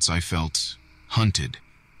moments I felt hunted.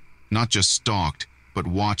 Not just stalked, but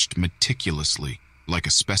watched meticulously, like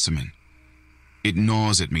a specimen. It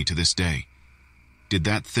gnaws at me to this day. Did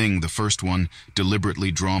that thing, the first one,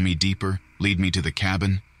 deliberately draw me deeper, lead me to the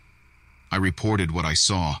cabin? I reported what I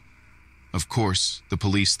saw. Of course, the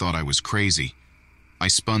police thought I was crazy. I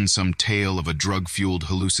spun some tale of a drug-fueled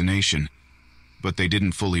hallucination, but they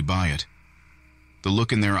didn't fully buy it. The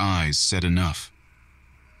look in their eyes said enough.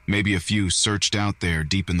 Maybe a few searched out there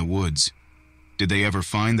deep in the woods. Did they ever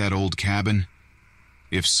find that old cabin?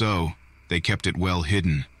 If so, they kept it well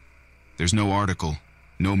hidden. There's no article,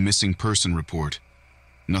 no missing person report,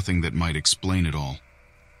 nothing that might explain it all.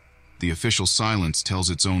 The official silence tells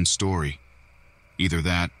its own story. Either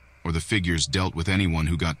that, or the figures dealt with anyone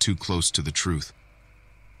who got too close to the truth.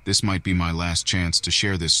 This might be my last chance to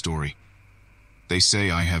share this story. They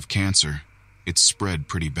say I have cancer. It's spread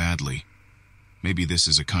pretty badly. Maybe this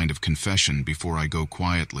is a kind of confession before I go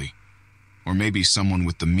quietly. Or maybe someone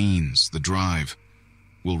with the means, the drive,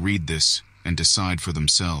 will read this and decide for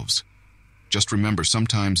themselves. Just remember,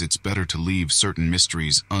 sometimes it's better to leave certain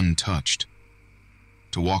mysteries untouched.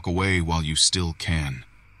 To walk away while you still can.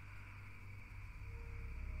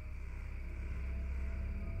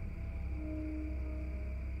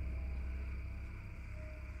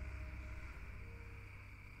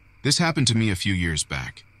 This happened to me a few years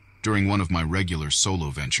back, during one of my regular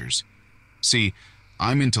solo ventures. See,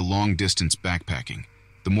 I'm into long-distance backpacking.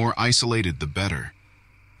 The more isolated, the better.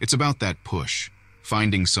 It's about that push,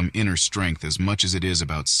 finding some inner strength as much as it is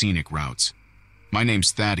about scenic routes. My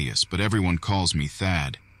name's Thaddeus, but everyone calls me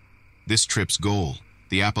Thad. This trip's goal,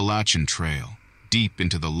 the Appalachian Trail, deep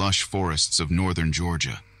into the lush forests of northern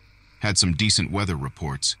Georgia. Had some decent weather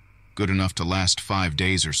reports, good enough to last 5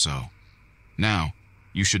 days or so. Now,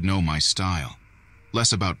 you should know my style.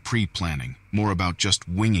 Less about pre-planning, more about just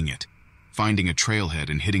winging it, finding a trailhead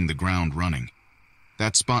and hitting the ground running.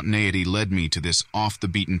 That spontaneity led me to this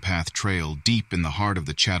off-the-beaten-path trail deep in the heart of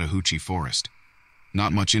the Chattahoochee Forest.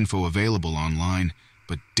 Not much info available online,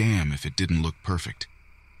 but damn if it didn't look perfect.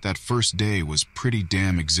 That first day was pretty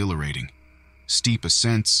damn exhilarating. Steep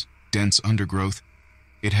ascents, dense undergrowth,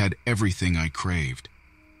 it had everything I craved.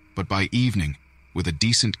 But by evening, with a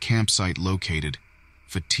decent campsite located,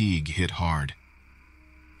 fatigue hit hard.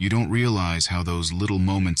 You don't realize how those little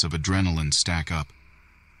moments of adrenaline stack up.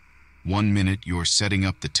 1 minute you're setting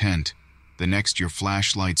up the tent, the next your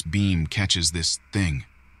flashlight's beam catches this thing.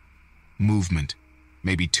 Movement,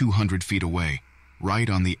 maybe 200 feet away, right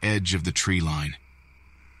on the edge of the tree line.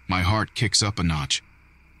 My heart kicks up a notch.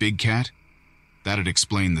 Big cat? That'd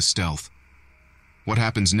explain the stealth. What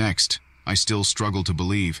happens next, I still struggle to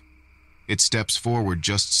believe. It steps forward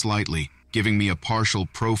just slightly, giving me a partial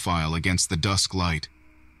profile against the dusk light.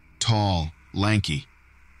 Tall, lanky,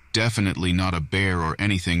 definitely not a bear or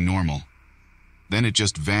anything normal. Then it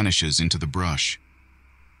just vanishes into the brush.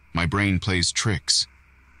 My brain plays tricks.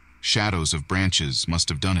 Shadows of branches must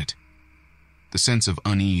have done it. The sense of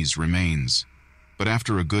unease remains, but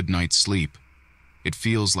after a good night's sleep, it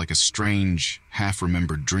feels like a strange,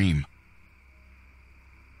 half-remembered dream.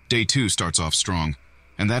 Day 2 starts off strong,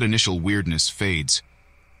 and that initial weirdness fades.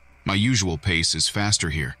 My usual pace is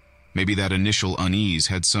faster here. Maybe that initial unease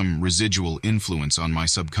had some residual influence on my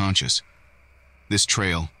subconscious. This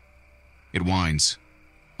trail, it winds.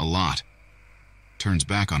 A lot. Turns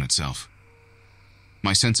back on itself.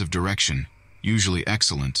 My sense of direction, usually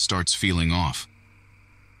excellent, starts feeling off.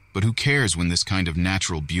 But who cares when this kind of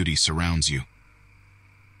natural beauty surrounds you?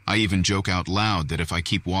 I even joke out loud that if I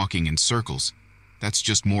keep walking in circles, that's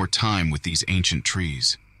just more time with these ancient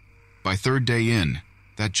trees. By 3rd day in,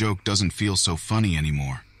 that joke doesn't feel so funny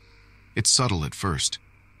anymore. It's subtle at first.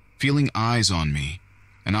 Feeling eyes on me,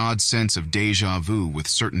 an odd sense of déjà vu with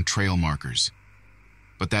certain trail markers.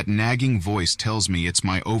 But that nagging voice tells me it's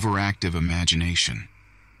my overactive imagination.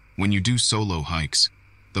 When you do solo hikes,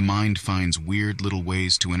 the mind finds weird little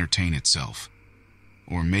ways to entertain itself.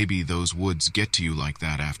 Or maybe those woods get to you like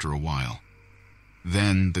that after a while.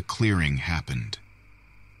 Then the clearing happened.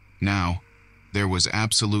 Now, there was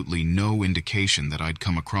absolutely no indication that I'd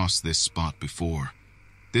come across this spot before.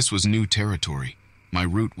 This was new territory. My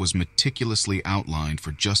route was meticulously outlined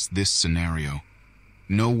for just this scenario.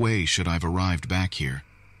 No way should I've arrived back here,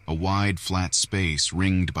 a wide, flat space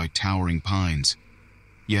ringed by towering pines.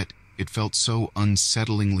 Yet it felt so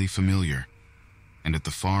unsettlingly familiar. And at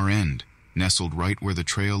the far end, nestled right where the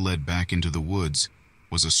trail led back into the woods,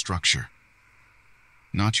 was a structure.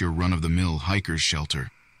 Not your run-of-the-mill hiker's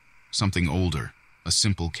shelter. Something older, a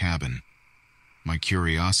simple cabin. My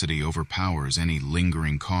curiosity overpowers any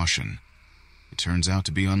lingering caution. It turns out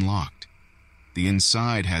to be unlocked. The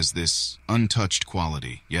inside has this untouched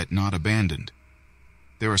quality, yet not abandoned.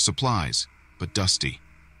 There are supplies, but dusty.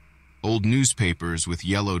 Old newspapers with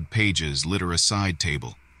yellowed pages litter a side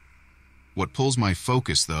table. What pulls my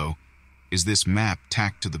focus, though, is this map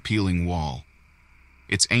tacked to the peeling wall.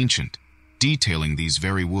 It's ancient, detailing these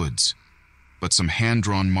very woods, but some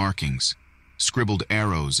hand-drawn markings, scribbled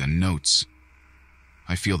arrows and notes.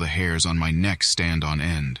 I feel the hairs on my neck stand on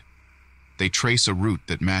end. They trace a route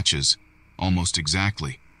that matches, almost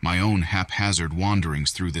exactly, my own haphazard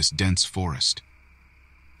wanderings through this dense forest.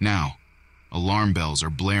 Now, alarm bells are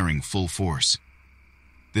blaring full force.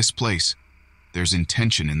 This place, there's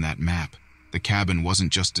intention in that map. The cabin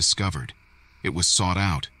wasn't just discovered, it was sought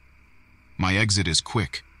out. My exit is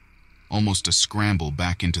quick, almost a scramble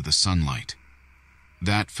back into the sunlight.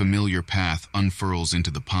 That familiar path unfurls into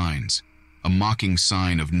the pines, a mocking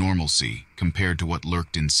sign of normalcy compared to what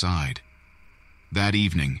lurked inside. That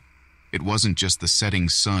evening, it wasn't just the setting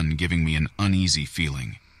sun giving me an uneasy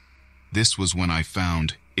feeling. This was when I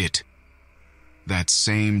found it. That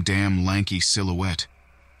same damn lanky silhouette,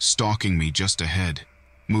 stalking me just ahead,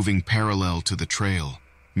 moving parallel to the trail,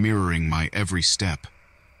 mirroring my every step.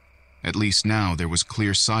 At least now there was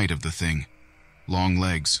clear sight of the thing. Long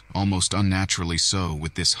legs, almost unnaturally so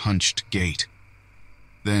with this hunched gait.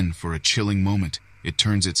 Then, for a chilling moment, it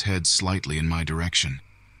turns its head slightly in my direction.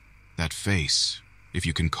 That face, if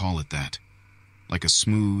you can call it that, like a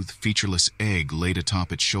smooth, featureless egg laid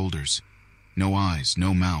atop its shoulders. No eyes,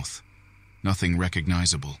 no mouth, nothing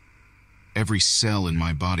recognizable. Every cell in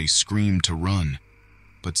my body screamed to run,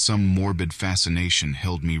 but some morbid fascination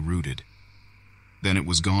held me rooted. Then it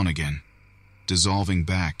was gone again, dissolving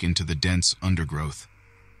back into the dense undergrowth.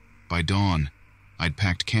 By dawn, I'd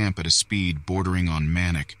packed camp at a speed bordering on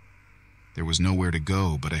manic. There was nowhere to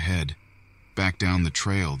go but ahead, back down the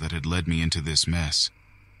trail that had led me into this mess.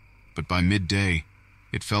 But by midday,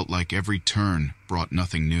 it felt like every turn brought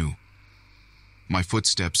nothing new. My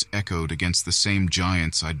footsteps echoed against the same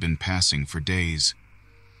giants I'd been passing for days.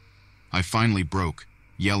 I finally broke,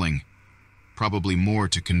 yelling, probably more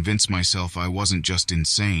to convince myself I wasn't just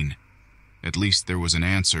insane. At least there was an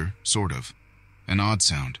answer, sort of. An odd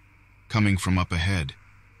sound, coming from up ahead,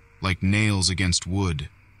 like nails against wood,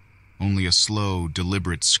 only a slow,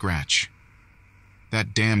 deliberate scratch.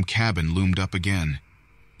 That damn cabin loomed up again.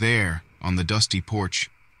 There, on the dusty porch,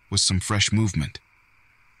 was some fresh movement.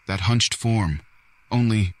 That hunched form,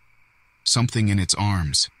 only something in its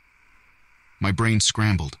arms. My brain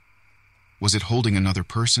scrambled. Was it holding another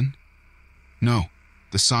person? No,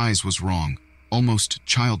 the size was wrong, almost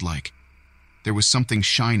childlike. There was something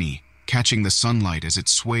shiny, catching the sunlight as it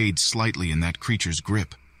swayed slightly in that creature's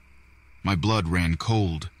grip. My blood ran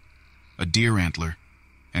cold. A deer antler,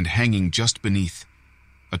 and hanging just beneath,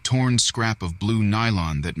 a torn scrap of blue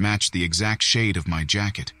nylon that matched the exact shade of my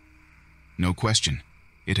jacket. No question,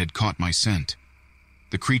 it had caught my scent.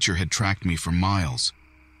 The creature had tracked me for miles.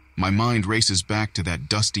 My mind races back to that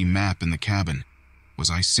dusty map in the cabin. Was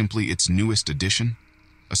I simply its newest addition?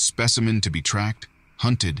 A specimen to be tracked,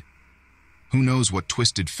 hunted? Who knows what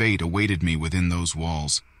twisted fate awaited me within those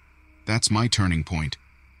walls? That's my turning point.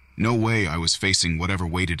 No way I was facing whatever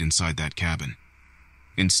waited inside that cabin.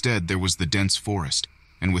 Instead, there was the dense forest,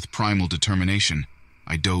 and with primal determination,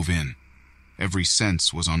 I dove in. Every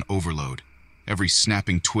sense was on overload, every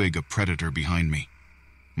snapping twig a predator behind me.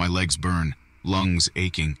 My legs burn, lungs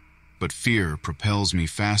aching, but fear propels me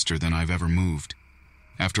faster than I've ever moved.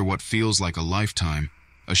 After what feels like a lifetime,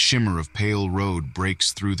 a shimmer of pale road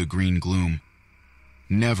breaks through the green gloom.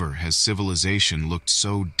 Never has civilization looked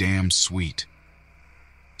so damn sweet.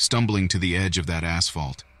 Stumbling to the edge of that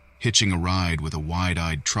asphalt, hitching a ride with a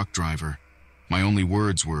wide-eyed truck driver, my only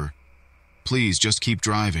words were, "Please just keep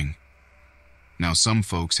driving." Now some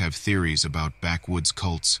folks have theories about backwoods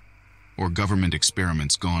cults or government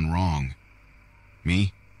experiments gone wrong.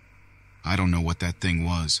 Me? I don't know what that thing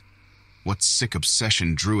was. What sick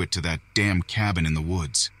obsession drew it to that damn cabin in the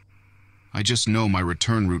woods? I just know my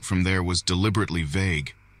return route from there was deliberately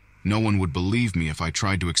vague. No one would believe me if I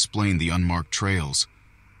tried to explain the unmarked trails.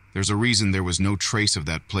 There's a reason there was no trace of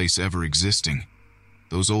that place ever existing.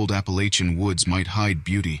 Those old Appalachian woods might hide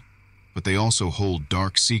beauty, but they also hold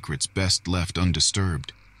dark secrets best left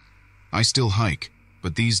undisturbed. I still hike,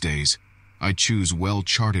 but these days, I choose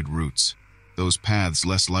well-charted routes, those paths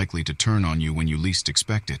less likely to turn on you when you least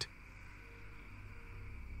expect it.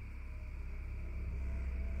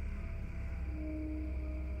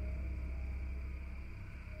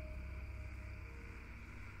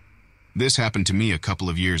 This happened to me a couple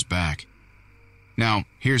of years back. Now,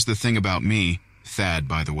 here's the thing about me, Thad,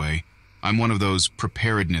 by the way. I'm one of those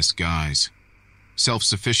preparedness guys.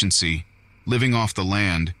 Self-sufficiency, living off the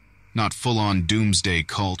land, not full-on doomsday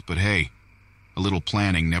cult, but hey, a little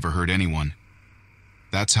planning never hurt anyone.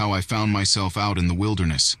 That's how I found myself out in the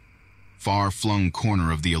wilderness, far-flung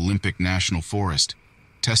corner of the Olympic National Forest,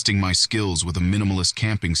 testing my skills with a minimalist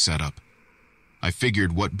camping setup. I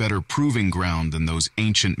figured what better proving ground than those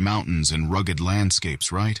ancient mountains and rugged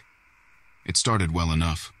landscapes, right? It started well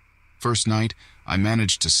enough. First night, I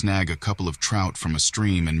managed to snag a couple of trout from a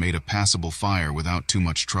stream and made a passable fire without too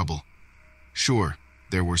much trouble. Sure,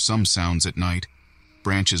 There were some sounds at night,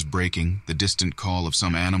 branches breaking, the distant call of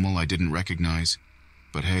some animal I didn't recognize.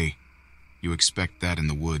 But hey, you expect that in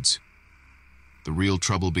the woods. The real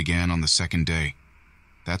trouble began on the second day.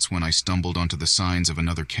 That's when I stumbled onto the signs of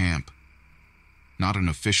another camp. Not an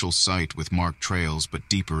official site with marked trails, but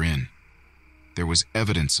deeper in. There was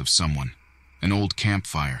evidence of someone, an old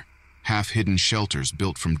campfire, half-hidden shelters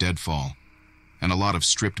built from deadfall, and a lot of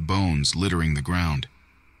stripped bones littering the ground.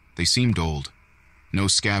 They seemed old. No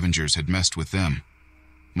scavengers had messed with them.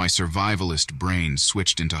 My survivalist brain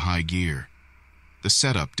switched into high gear. The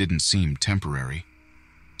setup didn't seem temporary.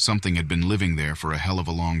 Something had been living there for a hell of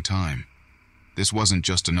a long time. This wasn't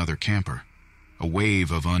just another camper. A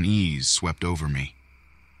wave of unease swept over me.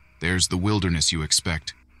 There's the wilderness you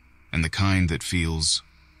expect, and the kind that feels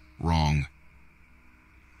wrong.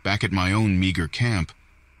 Back at my own meager camp,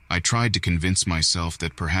 I tried to convince myself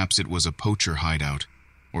that perhaps it was a poacher hideout,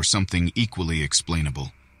 or something equally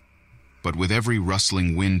explainable. But with every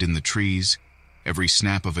rustling wind in the trees, every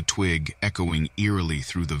snap of a twig echoing eerily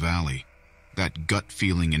through the valley, that gut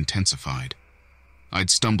feeling intensified. I'd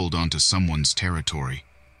stumbled onto someone's territory.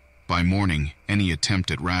 By morning, any attempt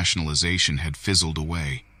at rationalization had fizzled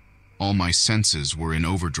away. All my senses were in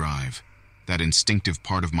overdrive, that instinctive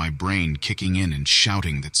part of my brain kicking in and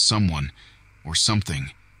shouting that someone, or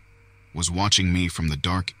something, was watching me from the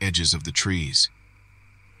dark edges of the trees.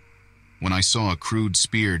 When I saw a crude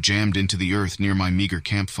spear jammed into the earth near my meager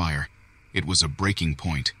campfire, it was a breaking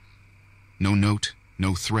point. No note,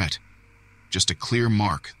 no threat, just a clear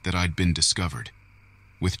mark that I'd been discovered.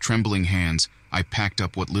 With trembling hands, I packed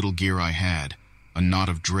up what little gear I had, a knot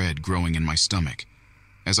of dread growing in my stomach.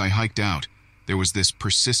 As I hiked out, there was this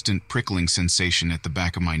persistent prickling sensation at the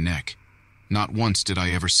back of my neck. Not once did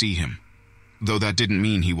I ever see him, though that didn't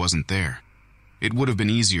mean he wasn't there. It would have been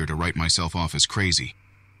easier to write myself off as crazy,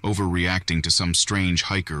 overreacting to some strange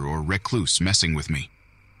hiker or recluse messing with me.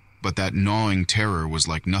 But that gnawing terror was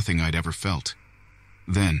like nothing I'd ever felt.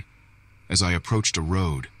 Then, as I approached a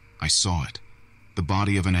road, I saw it. The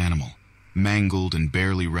body of an animal, mangled and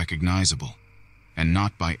barely recognizable, and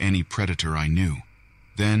not by any predator I knew.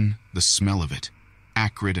 Then, the smell of it,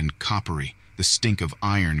 acrid and coppery, the stink of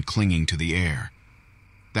iron clinging to the air.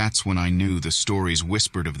 That's when I knew the stories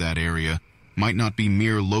whispered of that area might not be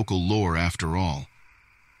mere local lore after all.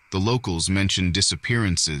 The locals mentioned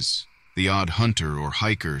disappearances, the odd hunter or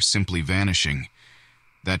hiker simply vanishing.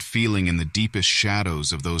 That feeling in the deepest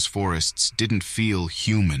shadows of those forests didn't feel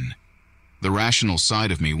human. The rational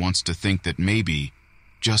side of me wants to think that maybe,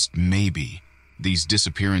 just maybe, these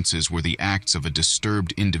disappearances were the acts of a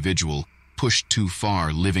disturbed individual pushed too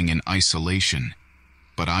far, living in isolation.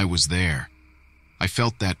 But I was there. I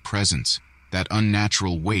felt that presence, that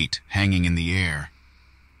unnatural weight hanging in the air.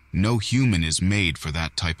 No human is made for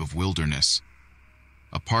that type of wilderness.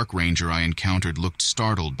 A park ranger I encountered looked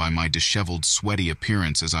startled by my disheveled, sweaty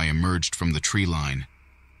appearance as I emerged from the tree line.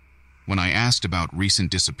 When I asked about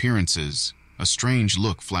recent disappearances, a strange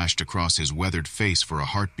look flashed across his weathered face for a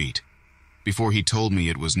heartbeat, before he told me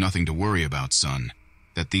it was nothing to worry about, son,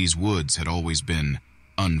 that these woods had always been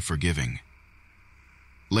unforgiving.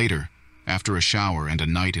 Later, after a shower and a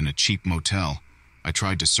night in a cheap motel, I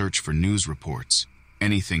tried to search for news reports,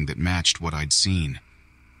 anything that matched what I'd seen.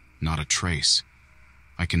 Not a trace.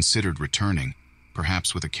 I considered returning,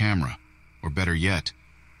 perhaps with a camera, or better yet,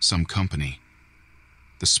 some company.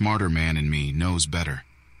 The smarter man in me knows better.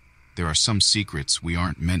 There are some secrets we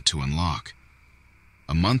aren't meant to unlock.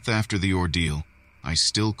 A month after the ordeal, I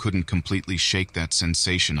still couldn't completely shake that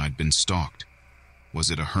sensation I'd been stalked.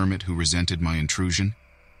 Was it a hermit who resented my intrusion?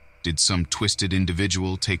 Did some twisted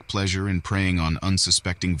individual take pleasure in preying on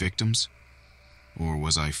unsuspecting victims? Or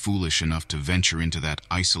was I foolish enough to venture into that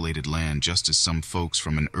isolated land just as some folks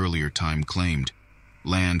from an earlier time claimed?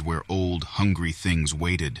 Land where old, hungry things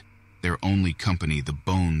waited, their only company the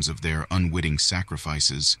bones of their unwitting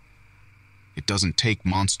sacrifices. It doesn't take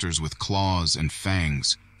monsters with claws and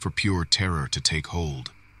fangs for pure terror to take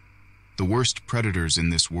hold. The worst predators in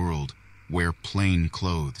this world wear plain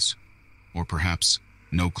clothes, or perhaps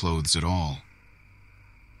no clothes at all.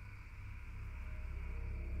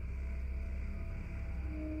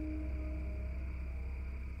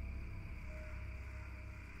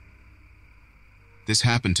 This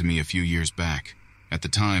happened to me a few years back. At the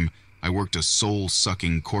time, I worked a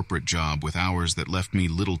soul-sucking corporate job with hours that left me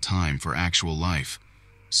little time for actual life.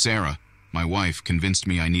 Sarah, my wife, convinced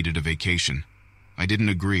me I needed a vacation. I didn't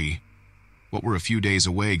agree. What were a few days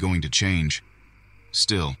away going to change?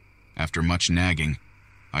 Still, after much nagging,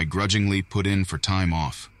 I grudgingly put in for time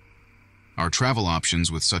off. Our travel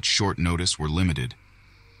options with such short notice were limited.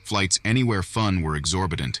 Flights anywhere fun were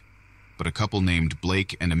exorbitant, but a couple named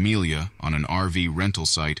Blake and Amelia on an RV rental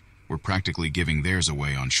site were practically giving theirs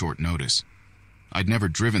away on short notice. I'd never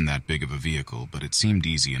driven that big of a vehicle, but it seemed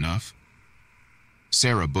easy enough.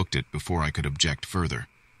 Sarah booked it before I could object further.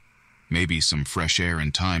 Maybe some fresh air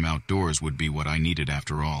and time outdoors would be what I needed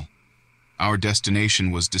after all. Our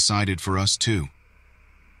destination was decided for us too.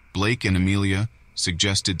 Blake and Amelia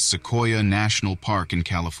suggested Sequoia National Park in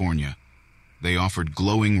California. They offered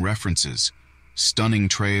glowing references, stunning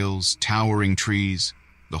trails, towering trees,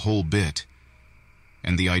 the whole bit.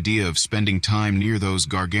 And the idea of spending time near those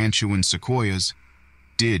gargantuan sequoias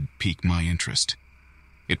did pique my interest.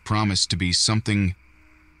 It promised to be something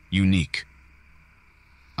unique.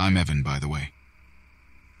 I'm Evan, by the way.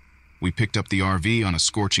 We picked up the RV on a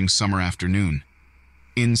scorching summer afternoon.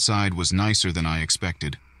 Inside was nicer than I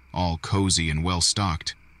expected, all cozy and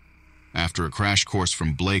well-stocked. After a crash course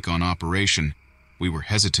from Blake on operation, we were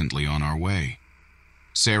hesitantly on our way.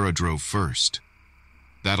 Sarah drove first.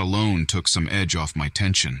 That alone took some edge off my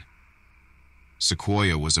tension.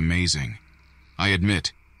 Sequoia was amazing. I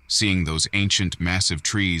admit, seeing those ancient, massive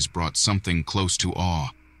trees brought something close to awe.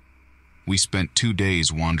 We spent 2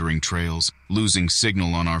 days wandering trails, losing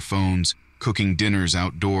signal on our phones, cooking dinners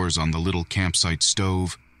outdoors on the little campsite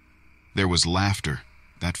stove. There was laughter.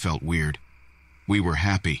 That felt weird. We were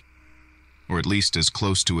happy, or at least as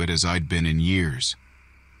close to it as I'd been in years.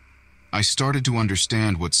 I started to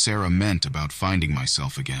understand what Sarah meant about finding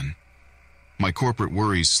myself again. My corporate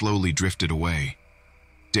worries slowly drifted away.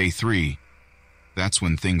 Day 3, that's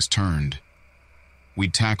when things turned.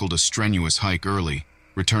 We'd tackled a strenuous hike early,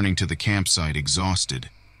 returning to the campsite exhausted.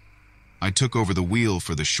 I took over the wheel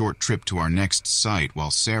for the short trip to our next site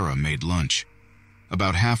while Sarah made lunch.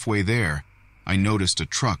 About halfway there, I noticed a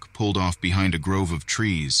truck pulled off behind a grove of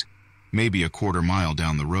trees, maybe a quarter mile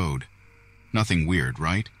down the road. Nothing weird,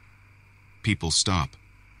 right? People stop.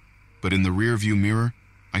 But in the rearview mirror,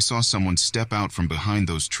 I saw someone step out from behind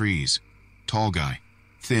those trees. Tall guy,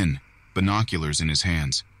 thin, binoculars in his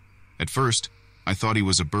hands. At first, I thought he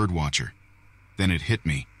was a birdwatcher. Then it hit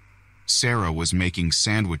me. Sarah was making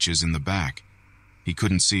sandwiches in the back. He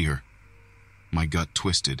couldn't see her. My gut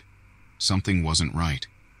twisted. Something wasn't right.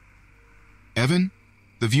 "Evan,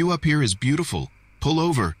 the view up here is beautiful. Pull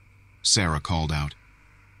over," Sarah called out.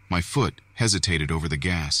 My foot hesitated over the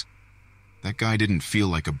gas. That guy didn't feel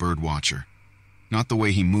like a birdwatcher. Not the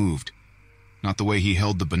way he moved. Not the way he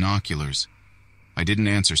held the binoculars. I didn't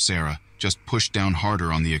answer Sarah, just pushed down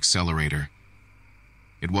harder on the accelerator.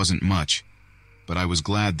 It wasn't much, but I was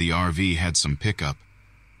glad the RV had some pickup.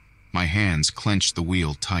 My hands clenched the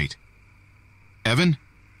wheel tight. "Evan?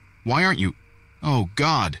 Why aren't you—" "Oh,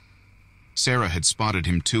 God!" Sarah had spotted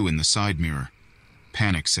him too in the side mirror.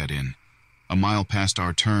 Panic set in. A mile past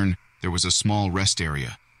our turn, there was a small rest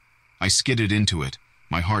area. I skidded into it,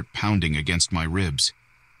 my heart pounding against my ribs.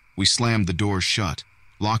 We slammed the doors shut,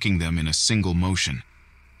 locking them in a single motion.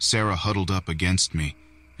 Sarah huddled up against me,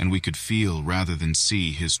 and we could feel rather than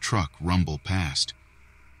see his truck rumble past.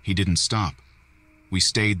 He didn't stop. We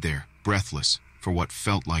stayed there, breathless, for what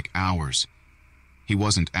felt like hours. He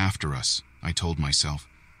wasn't after us, I told myself.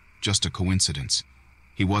 Just a coincidence.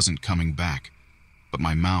 He wasn't coming back, but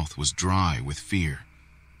my mouth was dry with fear.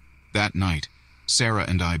 That night, Sarah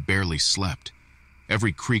and I barely slept.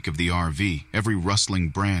 Every creak of the RV, every rustling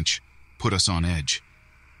branch, put us on edge.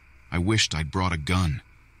 I wished I'd brought a gun,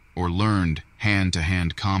 or learned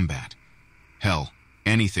hand-to-hand combat. Hell,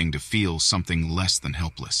 anything to feel something less than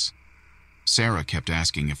helpless. Sarah kept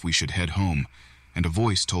asking if we should head home, and a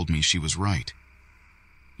voice told me she was right.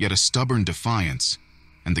 Yet a stubborn defiance,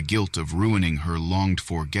 and the guilt of ruining her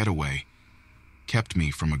longed-for getaway, kept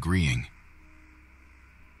me from agreeing.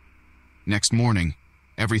 Next morning,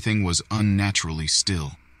 everything was unnaturally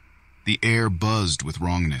still. The air buzzed with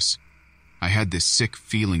wrongness. I had this sick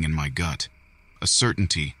feeling in my gut, a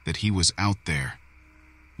certainty that he was out there,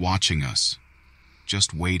 watching us,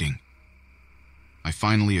 just waiting. I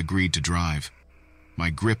finally agreed to drive,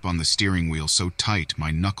 my grip on the steering wheel so tight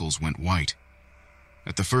my knuckles went white.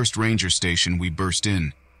 At the first ranger station, we burst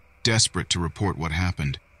in, desperate to report what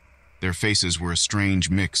happened. Their faces were a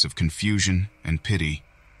strange mix of confusion and pity.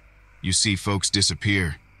 "You see folks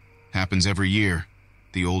disappear. Happens every year,"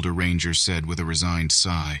 the older ranger said with a resigned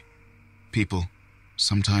sigh. "People,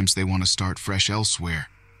 sometimes they want to start fresh elsewhere,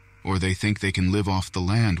 or they think they can live off the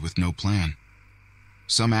land with no plan.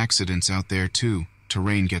 Some accidents out there too,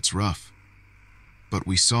 terrain gets rough. But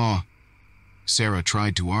we saw—" Sarah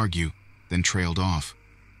tried to argue, then trailed off.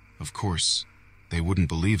 Of course, they wouldn't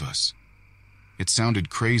believe us. It sounded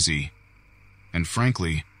crazy, and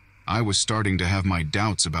frankly, I was starting to have my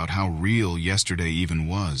doubts about how real yesterday even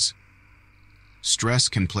was. Stress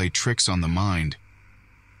can play tricks on the mind,